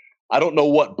hand. I don't know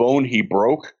what bone he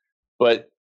broke,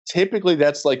 but typically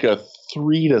that's like a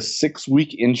 3 to 6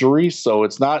 week injury. So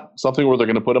it's not something where they're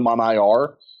going to put him on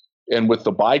IR. And with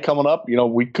the bye coming up,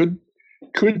 we could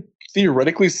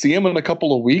theoretically see him in a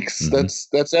couple of weeks. Mm-hmm.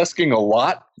 That's asking a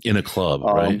lot in a club,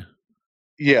 right?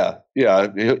 Yeah.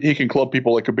 He can club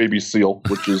people like a baby seal,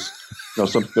 which is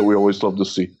something that we always love to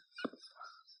see.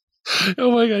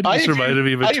 Oh my God! This reminded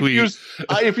me of a tweet.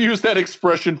 I have used that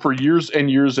expression for years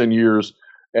and years and years,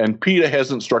 and PETA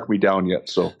hasn't struck me down yet.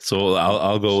 So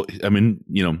I'll go. I'm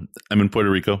in Puerto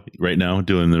Rico right now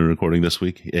doing the recording this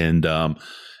week, and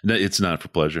it's not for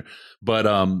pleasure, but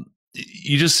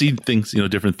you just see things,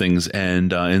 different things.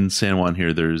 And in San Juan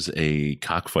here, there's a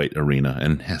cockfight arena,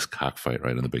 and it has cockfight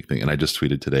right on the big thing. And I just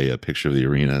tweeted today a picture of the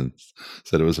arena and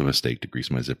said it was a mistake to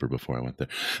grease my zipper before I went there.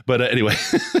 But anyway,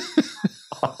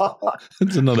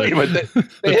 It's another the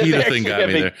Peter thing got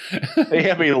me there. They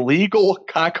have a legal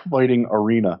cockfighting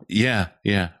arena. Yeah.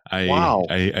 Wow.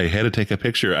 I had to take a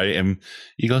picture.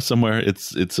 You go somewhere,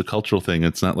 it's a cultural thing.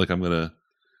 It's not like I'm going to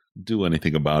do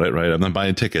anything about it, right? I'm not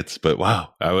buying tickets, but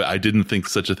wow, I didn't think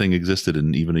such a thing existed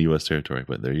in even a U.S. territory,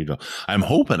 but there you go. I'm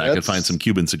hoping I could find some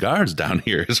Cuban cigars down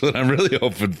here is what I'm really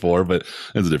hoping for, but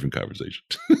that's a different conversation.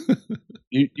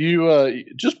 You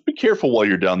just be careful while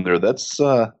you're down there. That's,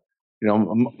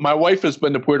 my wife has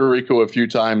been to Puerto Rico a few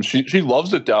times. She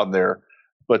loves it down there,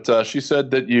 but she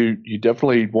said that you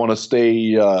definitely want to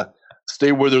stay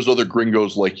where there's other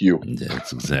gringos like you.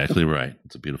 That's exactly right.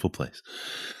 It's a beautiful place.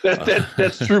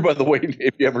 That's true, by the way,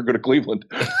 if you ever go to Cleveland.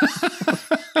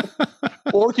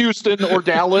 Or Houston or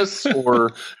Dallas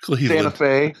or Cleveland. Santa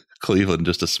Fe. Cleveland,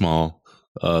 just a small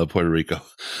Puerto Rico.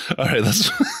 All right,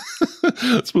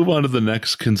 let's move on to the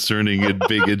next concerning and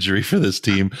big injury for this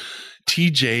team.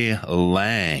 TJ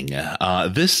Lang.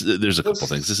 There's a couple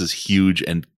things. This is huge,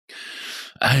 and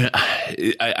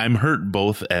I'm hurt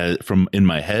both from in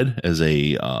my head as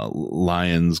a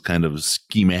Lions kind of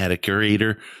schematic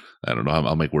curator. I don't know.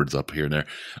 I'll make words up here and there.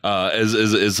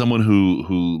 As someone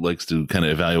who likes to kind of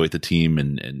evaluate the team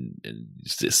and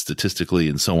statistically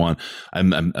and so on,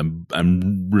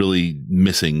 I'm really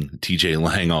missing TJ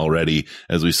Lang already,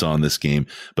 as we saw in this game.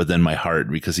 But then my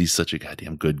heart, because he's such a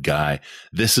goddamn good guy.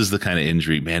 This is the kind of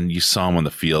injury, man. You saw him on the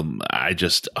field. I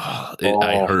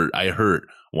hurt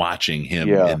watching him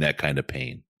in that kind of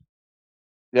pain.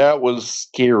 That was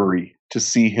scary to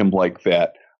see him like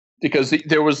that. Because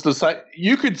there was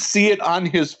you could see it on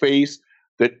his face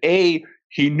that A,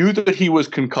 he knew that he was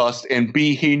concussed, and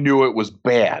B, he knew it was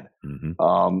bad.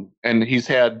 Mm-hmm. And he's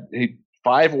had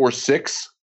 5 or 6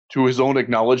 to his own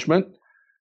acknowledgement.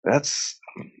 That's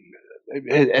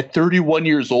at 31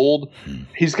 years old.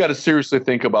 He's got to seriously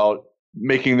think about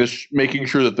making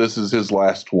sure that this is his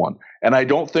last one. And I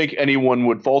don't think anyone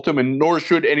would fault him, and nor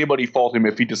should anybody fault him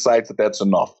if he decides that that's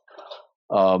enough.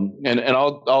 I've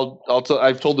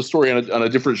told the story on a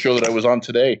different show that I was on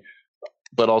today,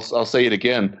 but I'll say it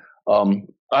again.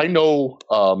 I know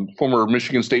former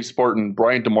Michigan State Spartan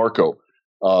Brian DeMarco.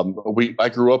 I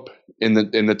grew up in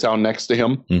the town next to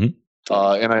him, and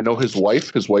I know his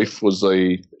wife. His wife was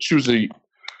I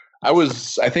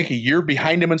was I think a year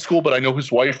behind him in school, but I know his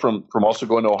wife from also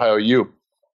going to Ohio U.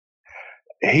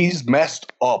 He's messed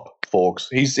up, folks.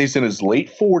 He's in his late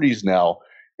 40s now.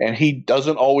 And he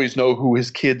doesn't always know who his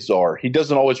kids are. He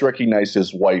doesn't always recognize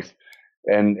his wife.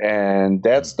 And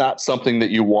that's not something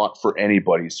that you want for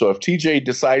anybody. So if TJ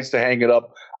decides to hang it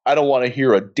up, I don't want to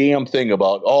hear a damn thing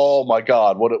about, oh, my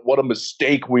God, what a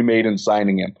mistake we made in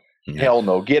signing him. Yeah. Hell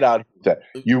no. Get out of that.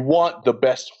 You want the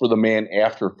best for the man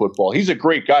after football. He's a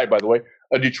great guy, by the way,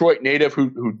 a Detroit native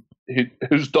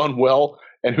who's done well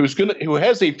and who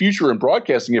has a future in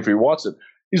broadcasting if he wants it.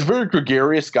 He's a very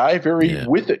gregarious guy, very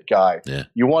with it guy. Yeah.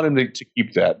 You want him to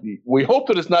keep that. We hope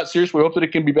that it's not serious. We hope that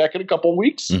it can be back in a couple of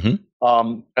weeks.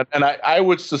 Mm-hmm. And I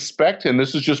would suspect, and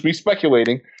this is just me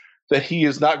speculating, that he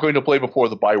is not going to play before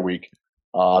the bye week,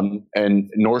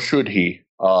 and nor should he.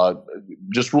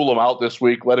 Just rule him out this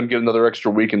week. Let him get another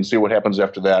extra week and see what happens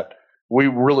after that. We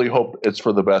really hope it's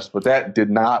for the best, but that did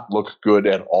not look good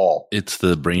at all. It's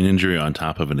the brain injury on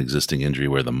top of an existing injury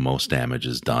where the most damage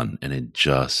is done, and it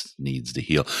just needs to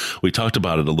heal. We talked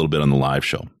about it a little bit on the live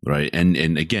show, right? And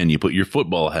again, you put your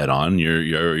football head on,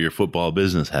 your football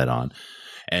business head on,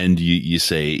 and you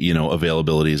say,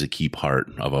 availability is a key part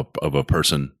of a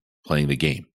person playing the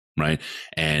game. Right.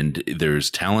 And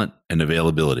there's talent and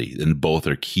availability, and both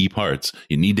are key parts.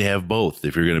 You need to have both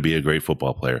if you're going to be a great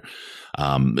football player.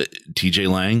 TJ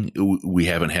Lang, we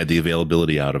haven't had the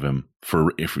availability out of him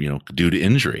due to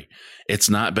injury. It's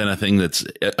not been a thing that's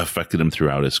affected him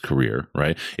throughout his career.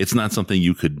 Right. It's not something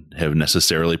you could have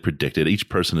necessarily predicted. Each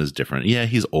person is different. Yeah,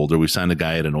 he's older. We signed a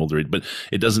guy at an older age, but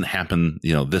it doesn't happen,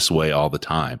 this way all the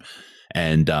time.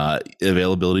 And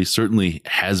availability certainly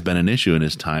has been an issue in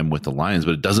his time with the Lions,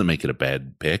 but it doesn't make it a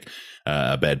bad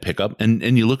pickup.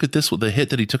 And you look at this with the hit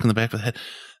that he took in the back of the head.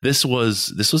 This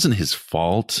wasn't his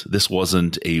fault. This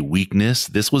wasn't a weakness.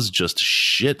 This was just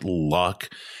shit luck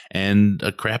and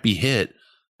a crappy hit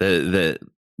that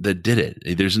did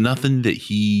it. There's nothing that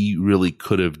he really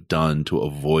could have done to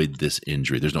avoid this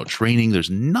injury. There's no training. There's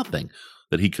nothing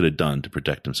that he could have done to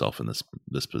protect himself in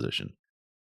this position.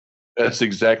 That's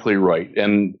exactly right.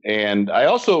 And I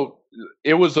also,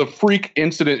 it was a freak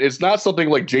incident. It's not something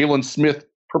like Jalen Smith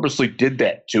purposely did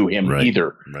that to him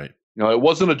either. Right. It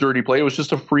wasn't a dirty play. It was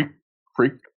just a freak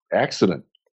accident.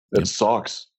 That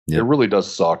sucks. Yep. It really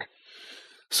does suck.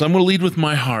 So I'm going to lead with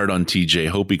my heart on TJ.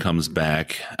 Hope he comes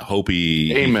back. Hope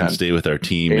he can stay with our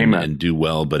team and do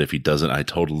well. But if he doesn't, I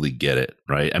totally get it.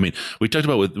 Right. I mean, we talked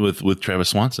about with Travis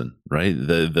Swanson, right?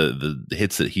 The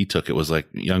hits that he took, it was like,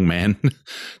 young man,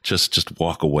 just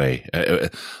walk away. I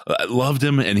loved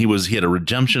him. And he had a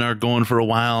redemption arc going for a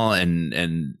while,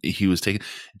 and he was taking,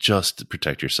 just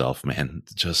protect yourself, man.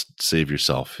 Just save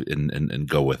yourself and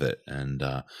go with it. And,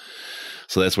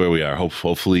 so that's where we are.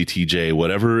 Hopefully TJ,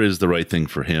 whatever is the right thing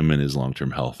for him and his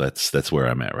long-term health, that's where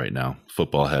I'm at right now.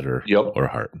 Football head or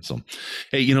heart. So,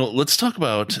 hey, let's talk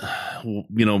about,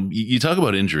 you talk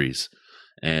about injuries,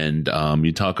 and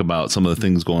you talk about some of the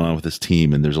things going on with this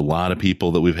team. And there's a lot of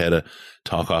people that we've had to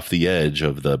talk off the edge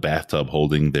of the bathtub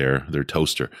holding their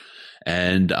toaster.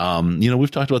 And,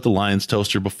 we've talked about the Lions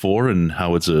toaster before and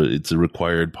how it's a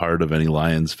required part of any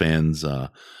Lions fans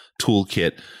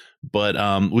toolkit.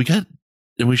 But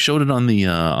we showed it on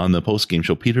the post game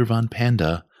show. Peter Von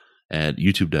Panda at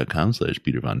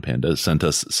youtube.com/Peter Von Panda sent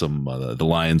us some the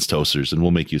Lions toasters, and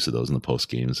we'll make use of those in the post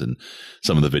games and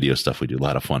some of the video stuff we do. A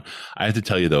lot of fun. I have to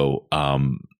tell you though,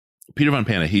 Peter Von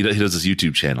Panda, he does his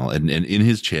YouTube channel, and in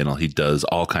his channel he does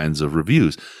all kinds of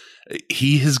reviews.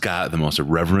 He has got the most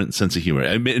irreverent sense of humor.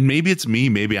 And maybe it's me.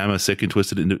 Maybe I'm a sick and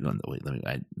twisted individual. No, wait,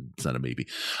 it's not a maybe.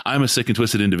 I'm a sick and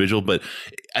twisted individual, but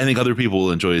I think other people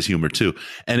will enjoy his humor too.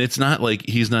 And it's not like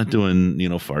he's not doing,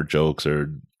 fart jokes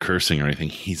or cursing or anything.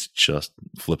 He's just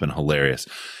flipping hilarious.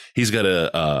 He's got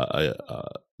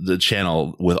the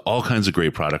channel with all kinds of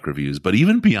great product reviews. But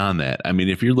even beyond that, I mean,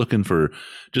 if you're looking for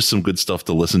just some good stuff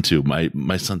to listen to,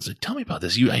 my son's like, tell me about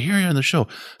this. I hear you on the show.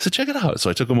 So check it out. So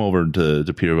I took him over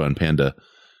to Peter Von Panda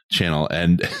channel,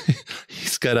 and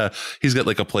he's got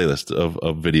like a playlist of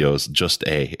videos.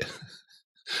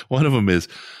 One of them is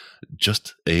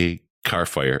just a car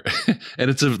fire, and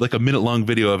it's like a minute-long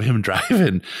video of him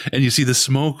driving, and you see the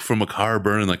smoke from a car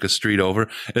burning like a street over.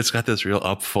 It's got this real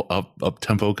up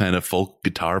tempo kind of folk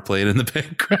guitar playing in the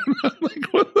background. I'm like,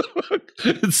 what the fuck?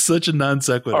 It's such a non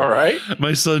sequitur. All right,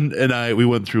 my son and we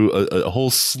went through a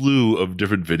whole slew of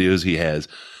different videos he has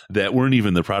that weren't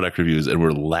even the product reviews, and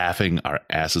we're laughing our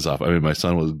asses off. I mean, my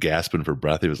son was gasping for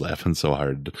breath. He was laughing so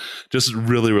hard. Just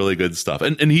really, really good stuff.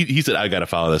 And he said, I got to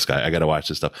follow this guy. I got to watch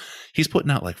this stuff. He's putting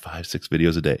out like 5-6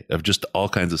 videos a day of just all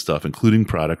kinds of stuff, including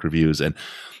product reviews. And,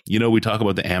 we talk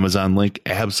about the Amazon link.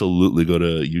 Absolutely go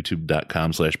to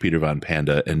youtube.com/Peter Von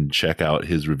Panda and check out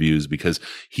his reviews, because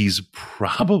he's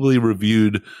probably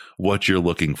reviewed what you're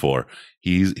looking for.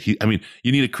 I mean,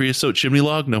 you need a creosote chimney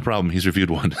log? No problem. He's reviewed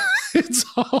one. It's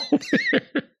all there.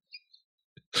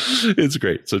 It's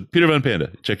great. So Peter Von Panda,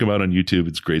 check him out on YouTube.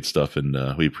 It's great stuff, and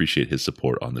we appreciate his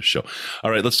support on the show. All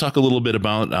right, let's talk a little bit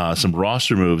about some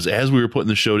roster moves. As we were putting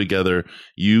the show together,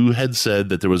 you had said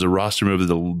that there was a roster move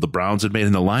that the Browns had made,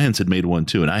 and the Lions had made one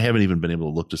too, and I haven't even been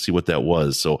able to look to see what that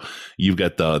was. So you've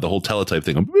got the whole teletype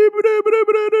thing in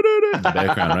the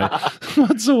background,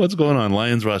 right? So what's going on?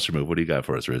 Lions roster move. What do you got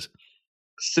for us, Riz?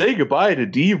 Say goodbye to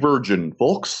D. Virgin,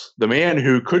 folks. The man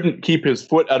who couldn't keep his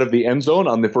foot out of the end zone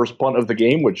on the first punt of the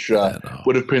game, which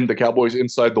would have pinned the Cowboys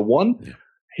inside the one. Yeah.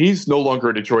 He's no longer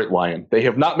a Detroit Lion. They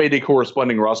have not made a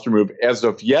corresponding roster move as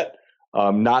of yet.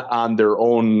 Not on their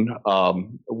own.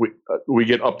 We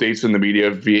get updates in the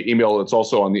media via email. It's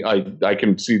also on I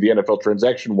can see the NFL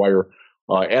transaction wire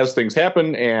as things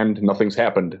happen, and nothing's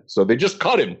happened. So they just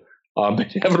cut him.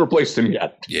 They haven't replaced him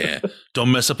yet. Yeah.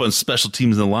 Don't mess up on special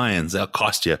teams in the Lions. That'll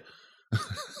cost you.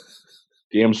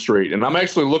 Damn straight. And I'm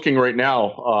actually looking right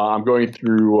now. I'm going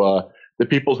through the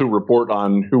people who report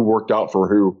on who worked out for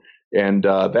who. And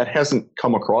that hasn't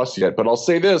come across yet. But I'll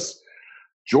say this.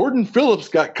 Jordan Phillips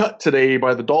got cut today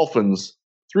by the Dolphins.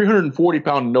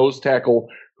 340-pound nose tackle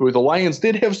who the Lions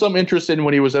did have some interest in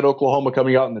when he was at Oklahoma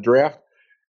coming out in the draft.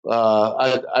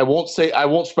 I won't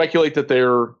speculate that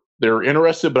they're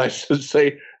interested, but I should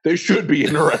say they should be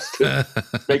interested.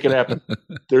 Make it happen.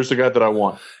 There's the guy that I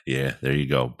want. Yeah, there you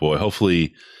go. Boy,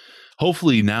 hopefully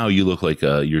now you look like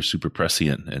you're super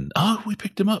prescient, and we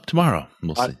picked him up tomorrow.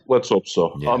 We'll see. Let's hope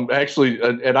so. Yeah. Actually,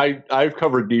 and I've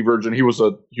covered D. Virgin. He was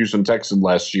a Houston Texan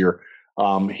last year.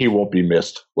 He won't be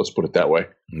missed. Let's put it that way.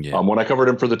 Yeah. When I covered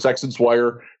him for the Texans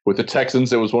Wire with the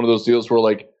Texans, it was one of those deals where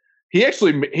like, He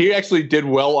actually did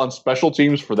well on special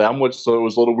teams for them, so it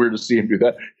was a little weird to see him do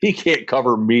that. He can't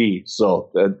cover me,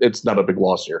 so it's not a big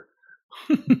loss here.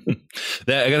 I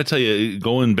got to tell you,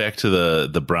 going back to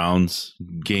the Browns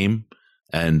game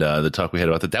and the talk we had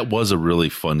about that was a really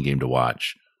fun game to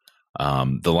watch.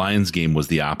 The Lions game was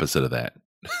the opposite of that.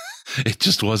 It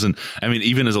just wasn't. I mean,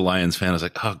 even as a Lions fan, I was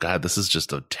like, oh God, this is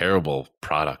just a terrible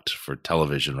product for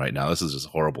television right now. This is just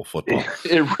horrible football.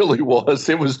 It really was.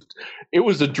 It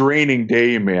was a draining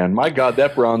day, man. My God,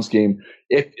 that Browns game.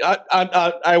 If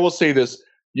I will say this,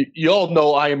 you all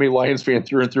know I am a Lions fan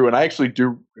through and through, and I actually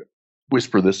do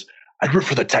whisper this. I root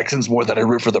for the Texans more than I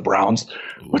root for the Browns,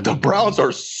 but the Browns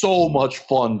are so much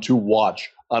fun to watch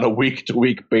on a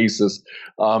week-to-week basis.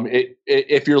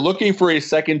 If you're looking for a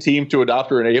second team to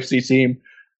adopt or an AFC team,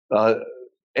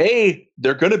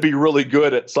 they're going to be really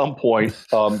good at some point.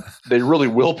 They really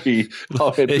will be.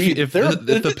 If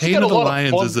the pain of the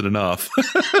Lions isn't enough.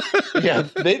 Yeah,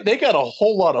 they got a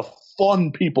whole lot of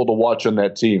fun people to watch on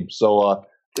that team. So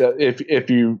if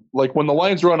you like when the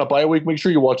Lions are on a bye week, make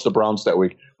sure you watch the Browns that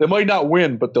week. They might not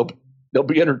win, but they'll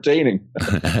be entertaining.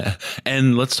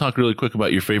 And let's talk really quick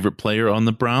about your favorite player on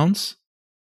the Browns.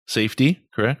 Safety,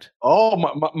 correct? Oh,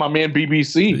 my man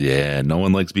BBC. Yeah, no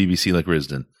one likes BBC like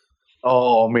Risdon.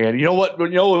 Oh man, you know what?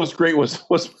 What was great was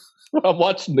I'm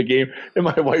watching the game and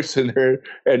my wife's in there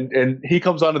and he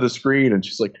comes onto the screen and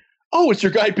she's like, "Oh, it's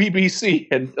your guy BBC,"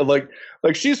 and like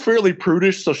she's fairly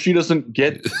prudish, so she doesn't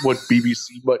get what BBC,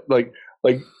 but like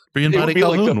Brian Body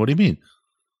Calhoun. Like what do you mean?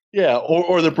 Yeah,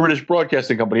 or the British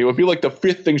Broadcasting Company. It would be like the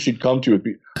fifth thing she'd come to. It'd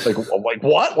be like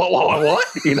what?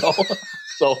 You know.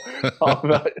 So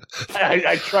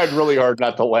I tried really hard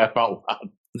not to laugh out loud.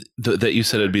 That you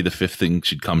said it'd be the fifth thing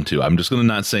she'd come to. I'm just going to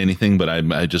not say anything, but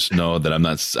I just know that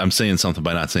I'm saying something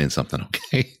by not saying something.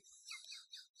 Okay.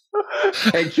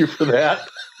 Thank you for that.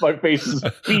 My face is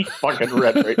beat fucking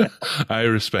red right now. I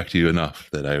respect you enough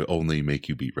that I only make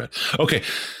you beat red. Okay.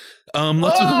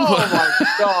 Let's my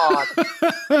God.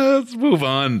 Let's move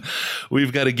on.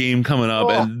 We've got a game coming up,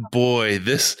 and boy,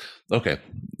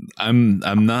 I'm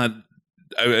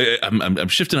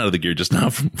shifting out of the gear just now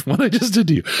from what I just did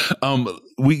to you.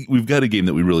 We've got a game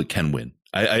that we really can win.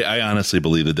 I honestly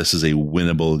believe that this is a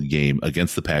winnable game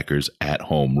against the Packers at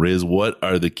home. Riz, what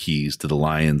are the keys to the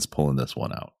Lions pulling this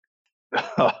one out?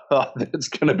 It's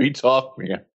going to be tough,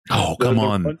 man. Oh, come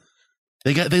on.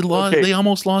 They lost. Okay. They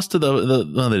almost lost to they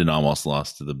didn't almost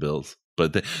lost to the Bills,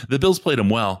 but the Bills played them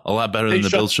well, a lot better than the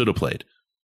Bills should have played.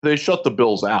 They shut the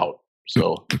Bills out.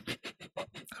 So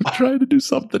I'm trying to do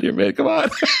something here, man. Come on.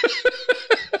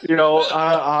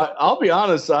 I'll be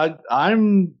honest. I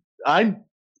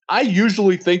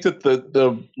usually think that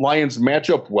the Lions match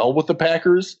up well with the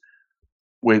Packers,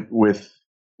 with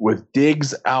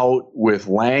Diggs out, with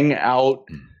Lang out.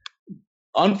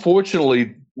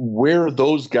 Unfortunately, where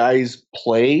those guys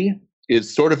play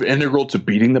is sort of integral to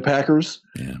beating the Packers,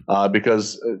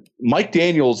 because Mike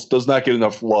Daniels does not get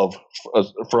enough love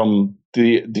from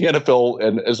the NFL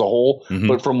and as a whole,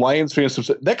 but from Lions fans,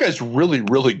 that guy's really,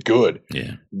 really good.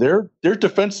 Yeah, their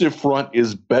defensive front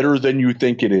is better than you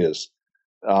think it is.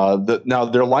 Now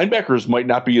their linebackers might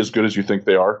not be as good as you think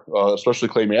they are, especially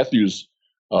Clay Matthews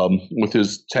with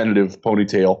his tentative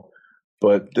ponytail,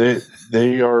 but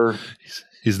they are.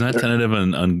 He's not tentative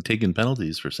on taking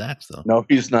penalties for sacks, though. No,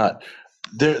 he's not.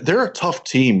 They're a tough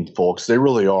team, folks. They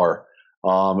really are.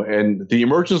 And the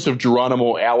emergence of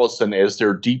Geronimo Allison as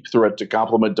their deep threat to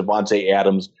complement Devontae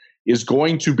Adams is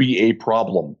going to be a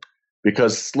problem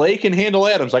because Slay can handle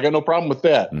Adams. I got no problem with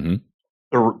that. Mm-hmm.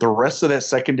 The rest of that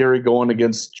secondary going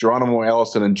against Geronimo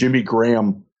Allison and Jimmy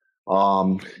Graham.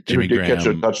 Jimmy did catch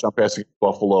a touchdown pass against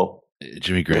Buffalo.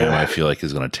 Jimmy Graham, I feel like,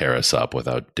 is going to tear us up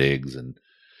without Diggs. And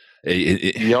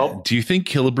Yep. Do you think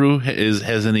Killebrew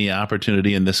has any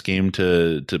opportunity in this game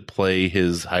to play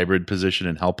his hybrid position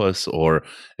and help us, or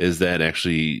is that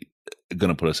actually going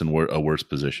to put us in a worse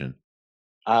position?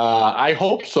 I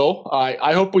hope so.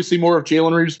 I hope we see more of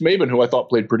Jalen Reeves-Maybin, who I thought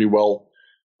played pretty well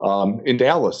in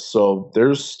Dallas. So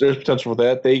there's potential for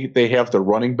that. They have the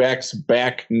running backs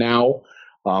back now.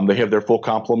 They have their full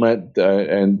complement,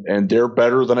 and they're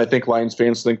better than I think Lions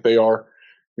fans think they are.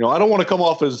 I don't want to come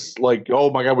off as like, oh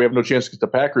my God, we have no chance against the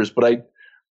Packers, but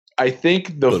I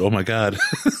think oh my God.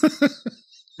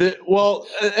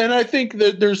 And I think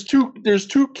that there's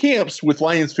two camps with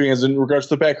Lions fans in regards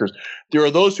to the Packers. There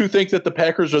are those who think that the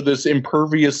Packers are this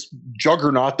impervious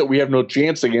juggernaut that we have no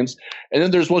chance against, and then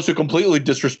there's ones who completely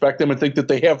disrespect them and think that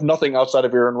they have nothing outside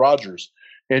of Aaron Rodgers.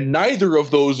 And neither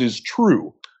of those is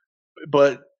true.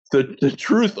 But the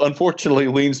truth, unfortunately,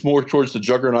 leans more towards the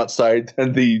juggernaut side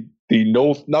than the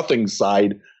nothing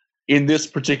side in this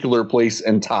particular place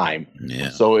and time. Yeah.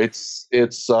 So it's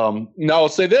now I'll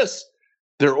say this.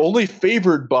 They're only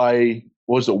favored by,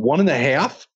 was it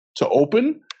 1.5 to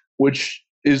open, which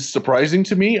is surprising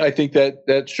to me. I think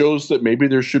that shows that maybe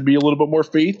there should be a little bit more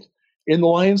faith in the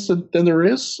Lions than there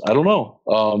is. I don't know.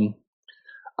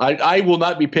 I will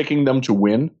not be picking them to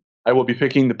win. I will be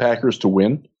picking the Packers to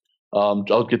win.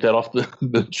 I'll get that off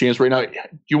the chance right now.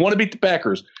 You want to beat the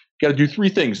Packers, you got to do three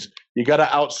things. You got to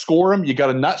outscore them. You got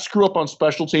to not screw up on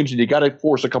special teams, and you got to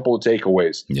force a couple of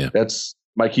takeaways. Yeah. That's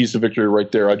my keys to victory right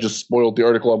there. I just spoiled the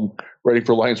article. I'm ready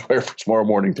for Lions Wire for tomorrow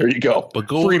morning. There you go. But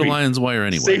go over to Lions Wire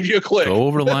anyway. Save you a click. Go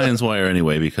over to Lions Wire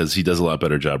anyway, because he does a lot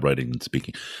better job writing than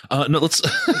speaking. No, let's.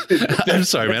 I'm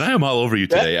sorry, man. I am all over you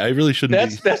today. I really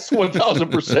shouldn't. That's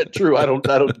 1,000% true. I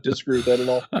don't disagree with that at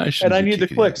all. And I need the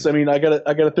clicks. I mean, I got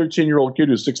a 13-year-old kid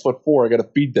who's 6'4". I got to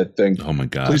feed that thing. Oh my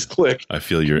God! Please click. I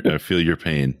feel your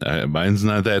pain. Mine's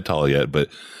not that tall yet, but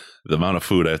the amount of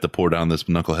food I have to pour down this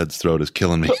knucklehead's throat is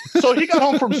killing me. So he got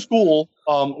home from school.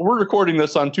 We're recording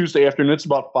this on Tuesday afternoon. It's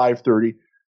about 5:30.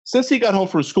 Since he got home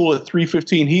from school at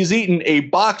 3:15, he's eaten a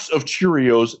box of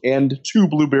Cheerios and 2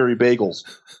 blueberry bagels.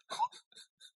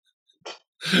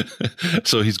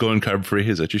 So he's going carb-free,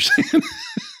 is that what you're saying?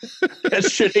 That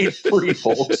shit ain't free,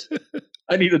 folks.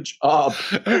 I need a job.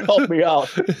 Help me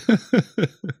out.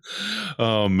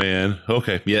 Oh, man.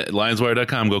 Okay. Yeah,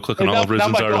 lionswire.com. Go click on all of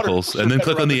Rizen's articles. And then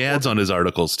click on the ads on his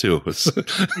articles, too.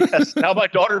 Yes. Now my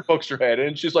daughter pokes her head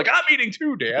in. She's like, I'm eating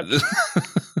too, Dad.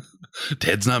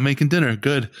 Dad's not making dinner.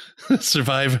 Good.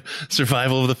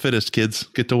 Survival of the fittest, kids.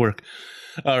 Get to work.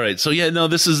 All right. So, yeah, no,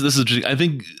 this is I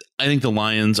think the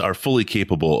Lions are fully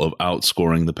capable of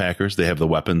outscoring the Packers. They have the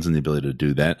weapons and the ability to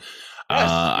do that.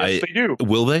 Yes, they do.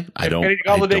 Will they? I don't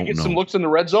get some looks in the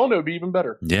red zone, it would be even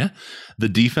better. Yeah. The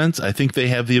defense, I think they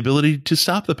have the ability to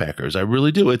stop the Packers. I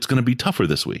really do. It's going to be tougher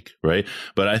this week, right?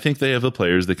 But I think they have the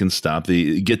players that can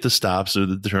get the stops or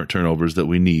the turnovers that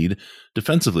we need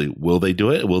defensively. Will they do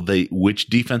it? Which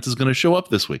defense is going to show up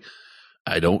this week?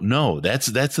 I don't know. That's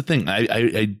the thing.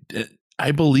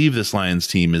 I believe this Lions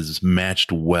team is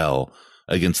matched well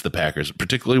against the Packers,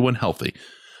 particularly when healthy.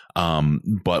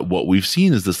 But what we've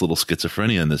seen is this little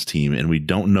schizophrenia in this team, and we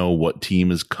don't know what team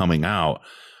is coming out.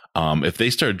 If they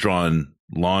start drawing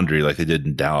laundry like they did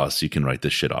in Dallas, you can write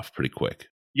this shit off pretty quick.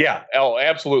 Yeah,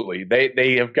 absolutely.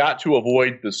 They have got to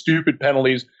avoid the stupid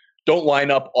penalties. Don't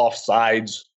line up off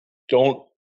sides. Don't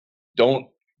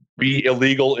be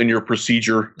illegal in your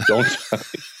procedure. Don't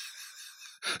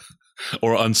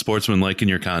or unsportsmanlike in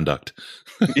your conduct.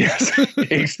 Yes,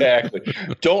 exactly.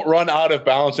 Don't run out of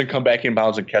bounds and come back in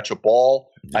bounds and catch a ball.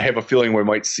 I have a feeling we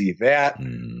might see that.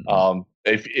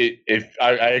 If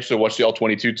I actually watched the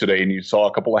L22 today and you saw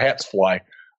a couple of hats fly,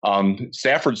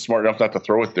 Stafford's smart enough not to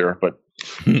throw it there. But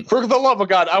for the love of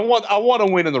God, I want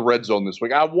to win in the red zone this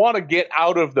week. I want to get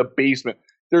out of the basement.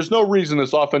 There's no reason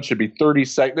this offense should be 30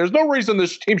 seconds. There's no reason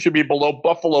this team should be below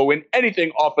Buffalo in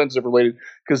anything offensive related,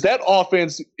 because that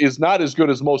offense is not as good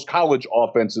as most college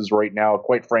offenses right now,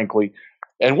 quite frankly.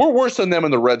 And we're worse than them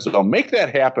in the red zone. Make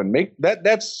that happen.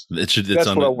 That's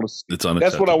what I want to see.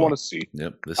 That's what I want to see.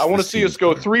 Yep. I want to see us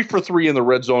go 3 for 3 in the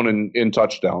red zone in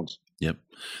touchdowns. Yep.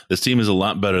 This team is a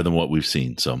lot better than what we've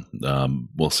seen. So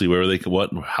we'll see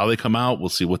how they come out. We'll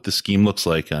see what the scheme looks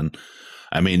like. And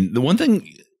I mean, the one thing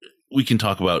we can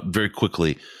talk about very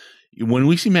quickly, when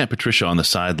we see Matt Patricia on the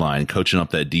sideline coaching up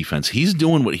that defense, he's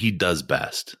doing what he does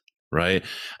best, right?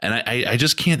 And I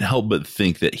just can't help but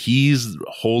think that he's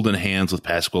holding hands with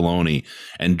Pasqualoni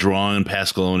and drawing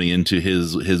Pasqualoni into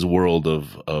his world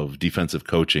of defensive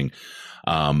coaching,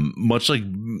 much like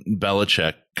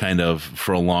Belichick kind of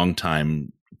for a long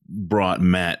time brought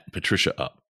Matt Patricia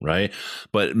up. Right.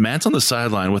 But Matt's on the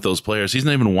sideline with those players. He's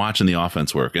not even watching the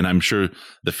offense work. And I'm sure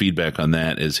the feedback on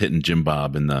that is hitting Jim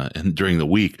Bob during the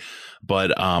week.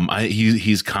 But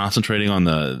he's concentrating on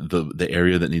the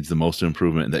area that needs the most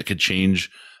improvement, that could change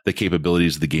the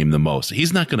capabilities of the game the most.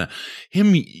 He's not going to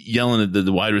him yelling at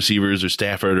the wide receivers or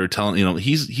Stafford or telling,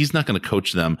 he's not going to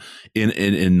coach them in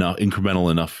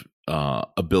incremental enough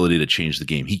ability to change the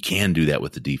game. He can do that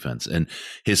with the defense, and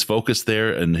his focus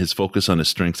there and his focus on his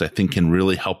strengths, I think, can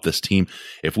really help this team.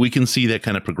 If we can see that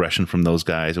kind of progression from those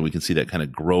guys, and we can see that kind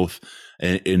of growth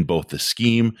in both the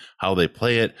scheme, how they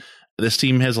play it, this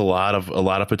team has a lot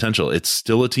of potential. It's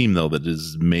still a team though that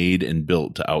is made and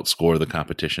built to outscore the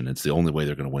competition. It's the only way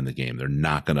they're going to win the game. They're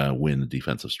not going to win the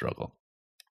defensive struggle.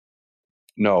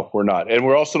 No, we're not, and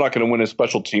we're also not going to win a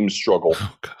special teams struggle.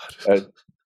 Oh God.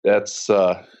 That's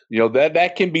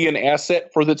that can be an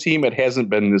asset for the team. It hasn't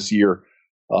been this year.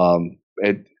 That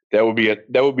would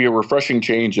be a refreshing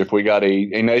change if we got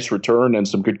a nice return and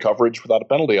some good coverage without a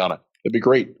penalty on it. It'd be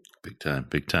great. Big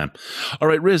time. All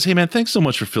right, Riz. Hey man, thanks so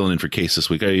much for filling in for Case this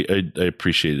week. I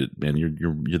appreciate it, man.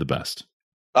 You're the best.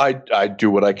 I do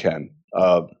what I can.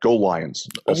 Go Lions.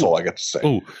 That's all I got to say.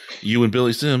 Oh, you and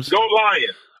Billy Sims. Go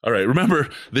Lions. All right. Remember,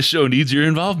 this show needs your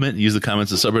involvement. Use the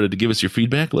comments of the subreddit to give us your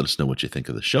feedback. Let us know what you think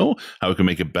of the show, how we can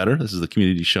make it better. This is the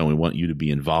community show. We want you to be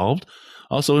involved.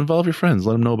 Also, involve your friends.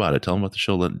 Let them know about it. Tell them about the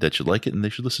show that you like it and they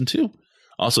should listen too.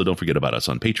 Also, don't forget about us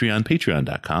on Patreon,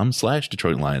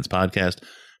 patreon.com/Detroit Lions Podcast,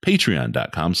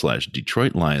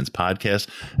 patreon.com/Detroit Lions Podcast.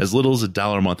 As little as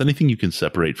 $1 a month, anything you can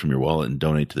separate from your wallet and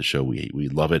donate to the show. We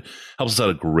love it. Helps us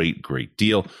out a great, great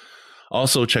deal.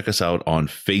 Also, check us out on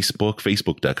Facebook,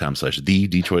 facebook.com/The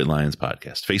Detroit Lions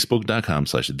Podcast,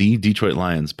 facebook.com/The Detroit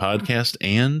Lions Podcast,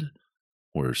 and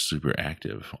we're super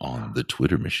active on the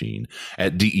Twitter machine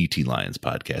at DET Lions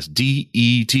Podcast.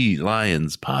 DET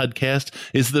Lions Podcast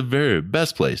is the very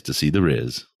best place to see the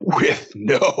Riz. With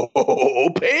no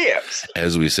pants.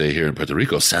 As we say here in Puerto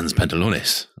Rico, sans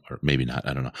pantalones. Or maybe not.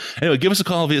 I don't know. Anyway, give us a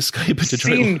call via Skype at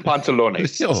Detroit. Sin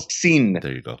pantalones. Oh, Sin.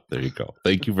 There you go. There you go.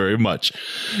 Thank you very much.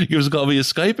 Give us a call via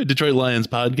Skype at Detroit Lions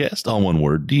Podcast, all one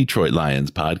word, Detroit Lions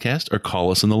Podcast, or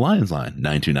call us on the Lions line,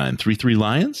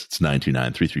 929-33-LIONS. It's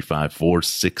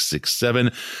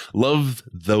 929-335-4667. Love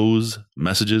those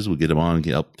messages. We'll get them on,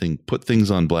 put things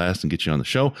on blast, and get you on the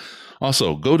show.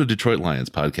 Also, go to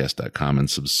DetroitLionsPodcast.com and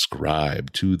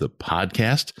subscribe to the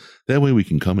podcast. That way we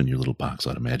can come in your little box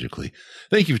automatically.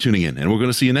 Thank you for tuning in, and we're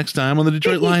going to see you next time on the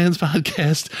Detroit Lions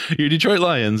Podcast, your Detroit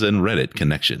Lions and Reddit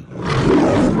connection.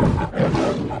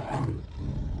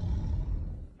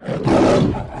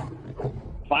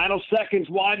 Final seconds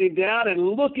winding down, and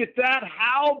look at that.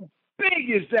 How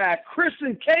big is that? Chris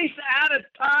and Case out of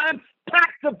time.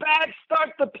 Pack the bag,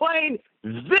 start the plane.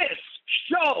 This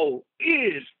show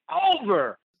is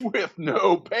over. With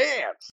no pants.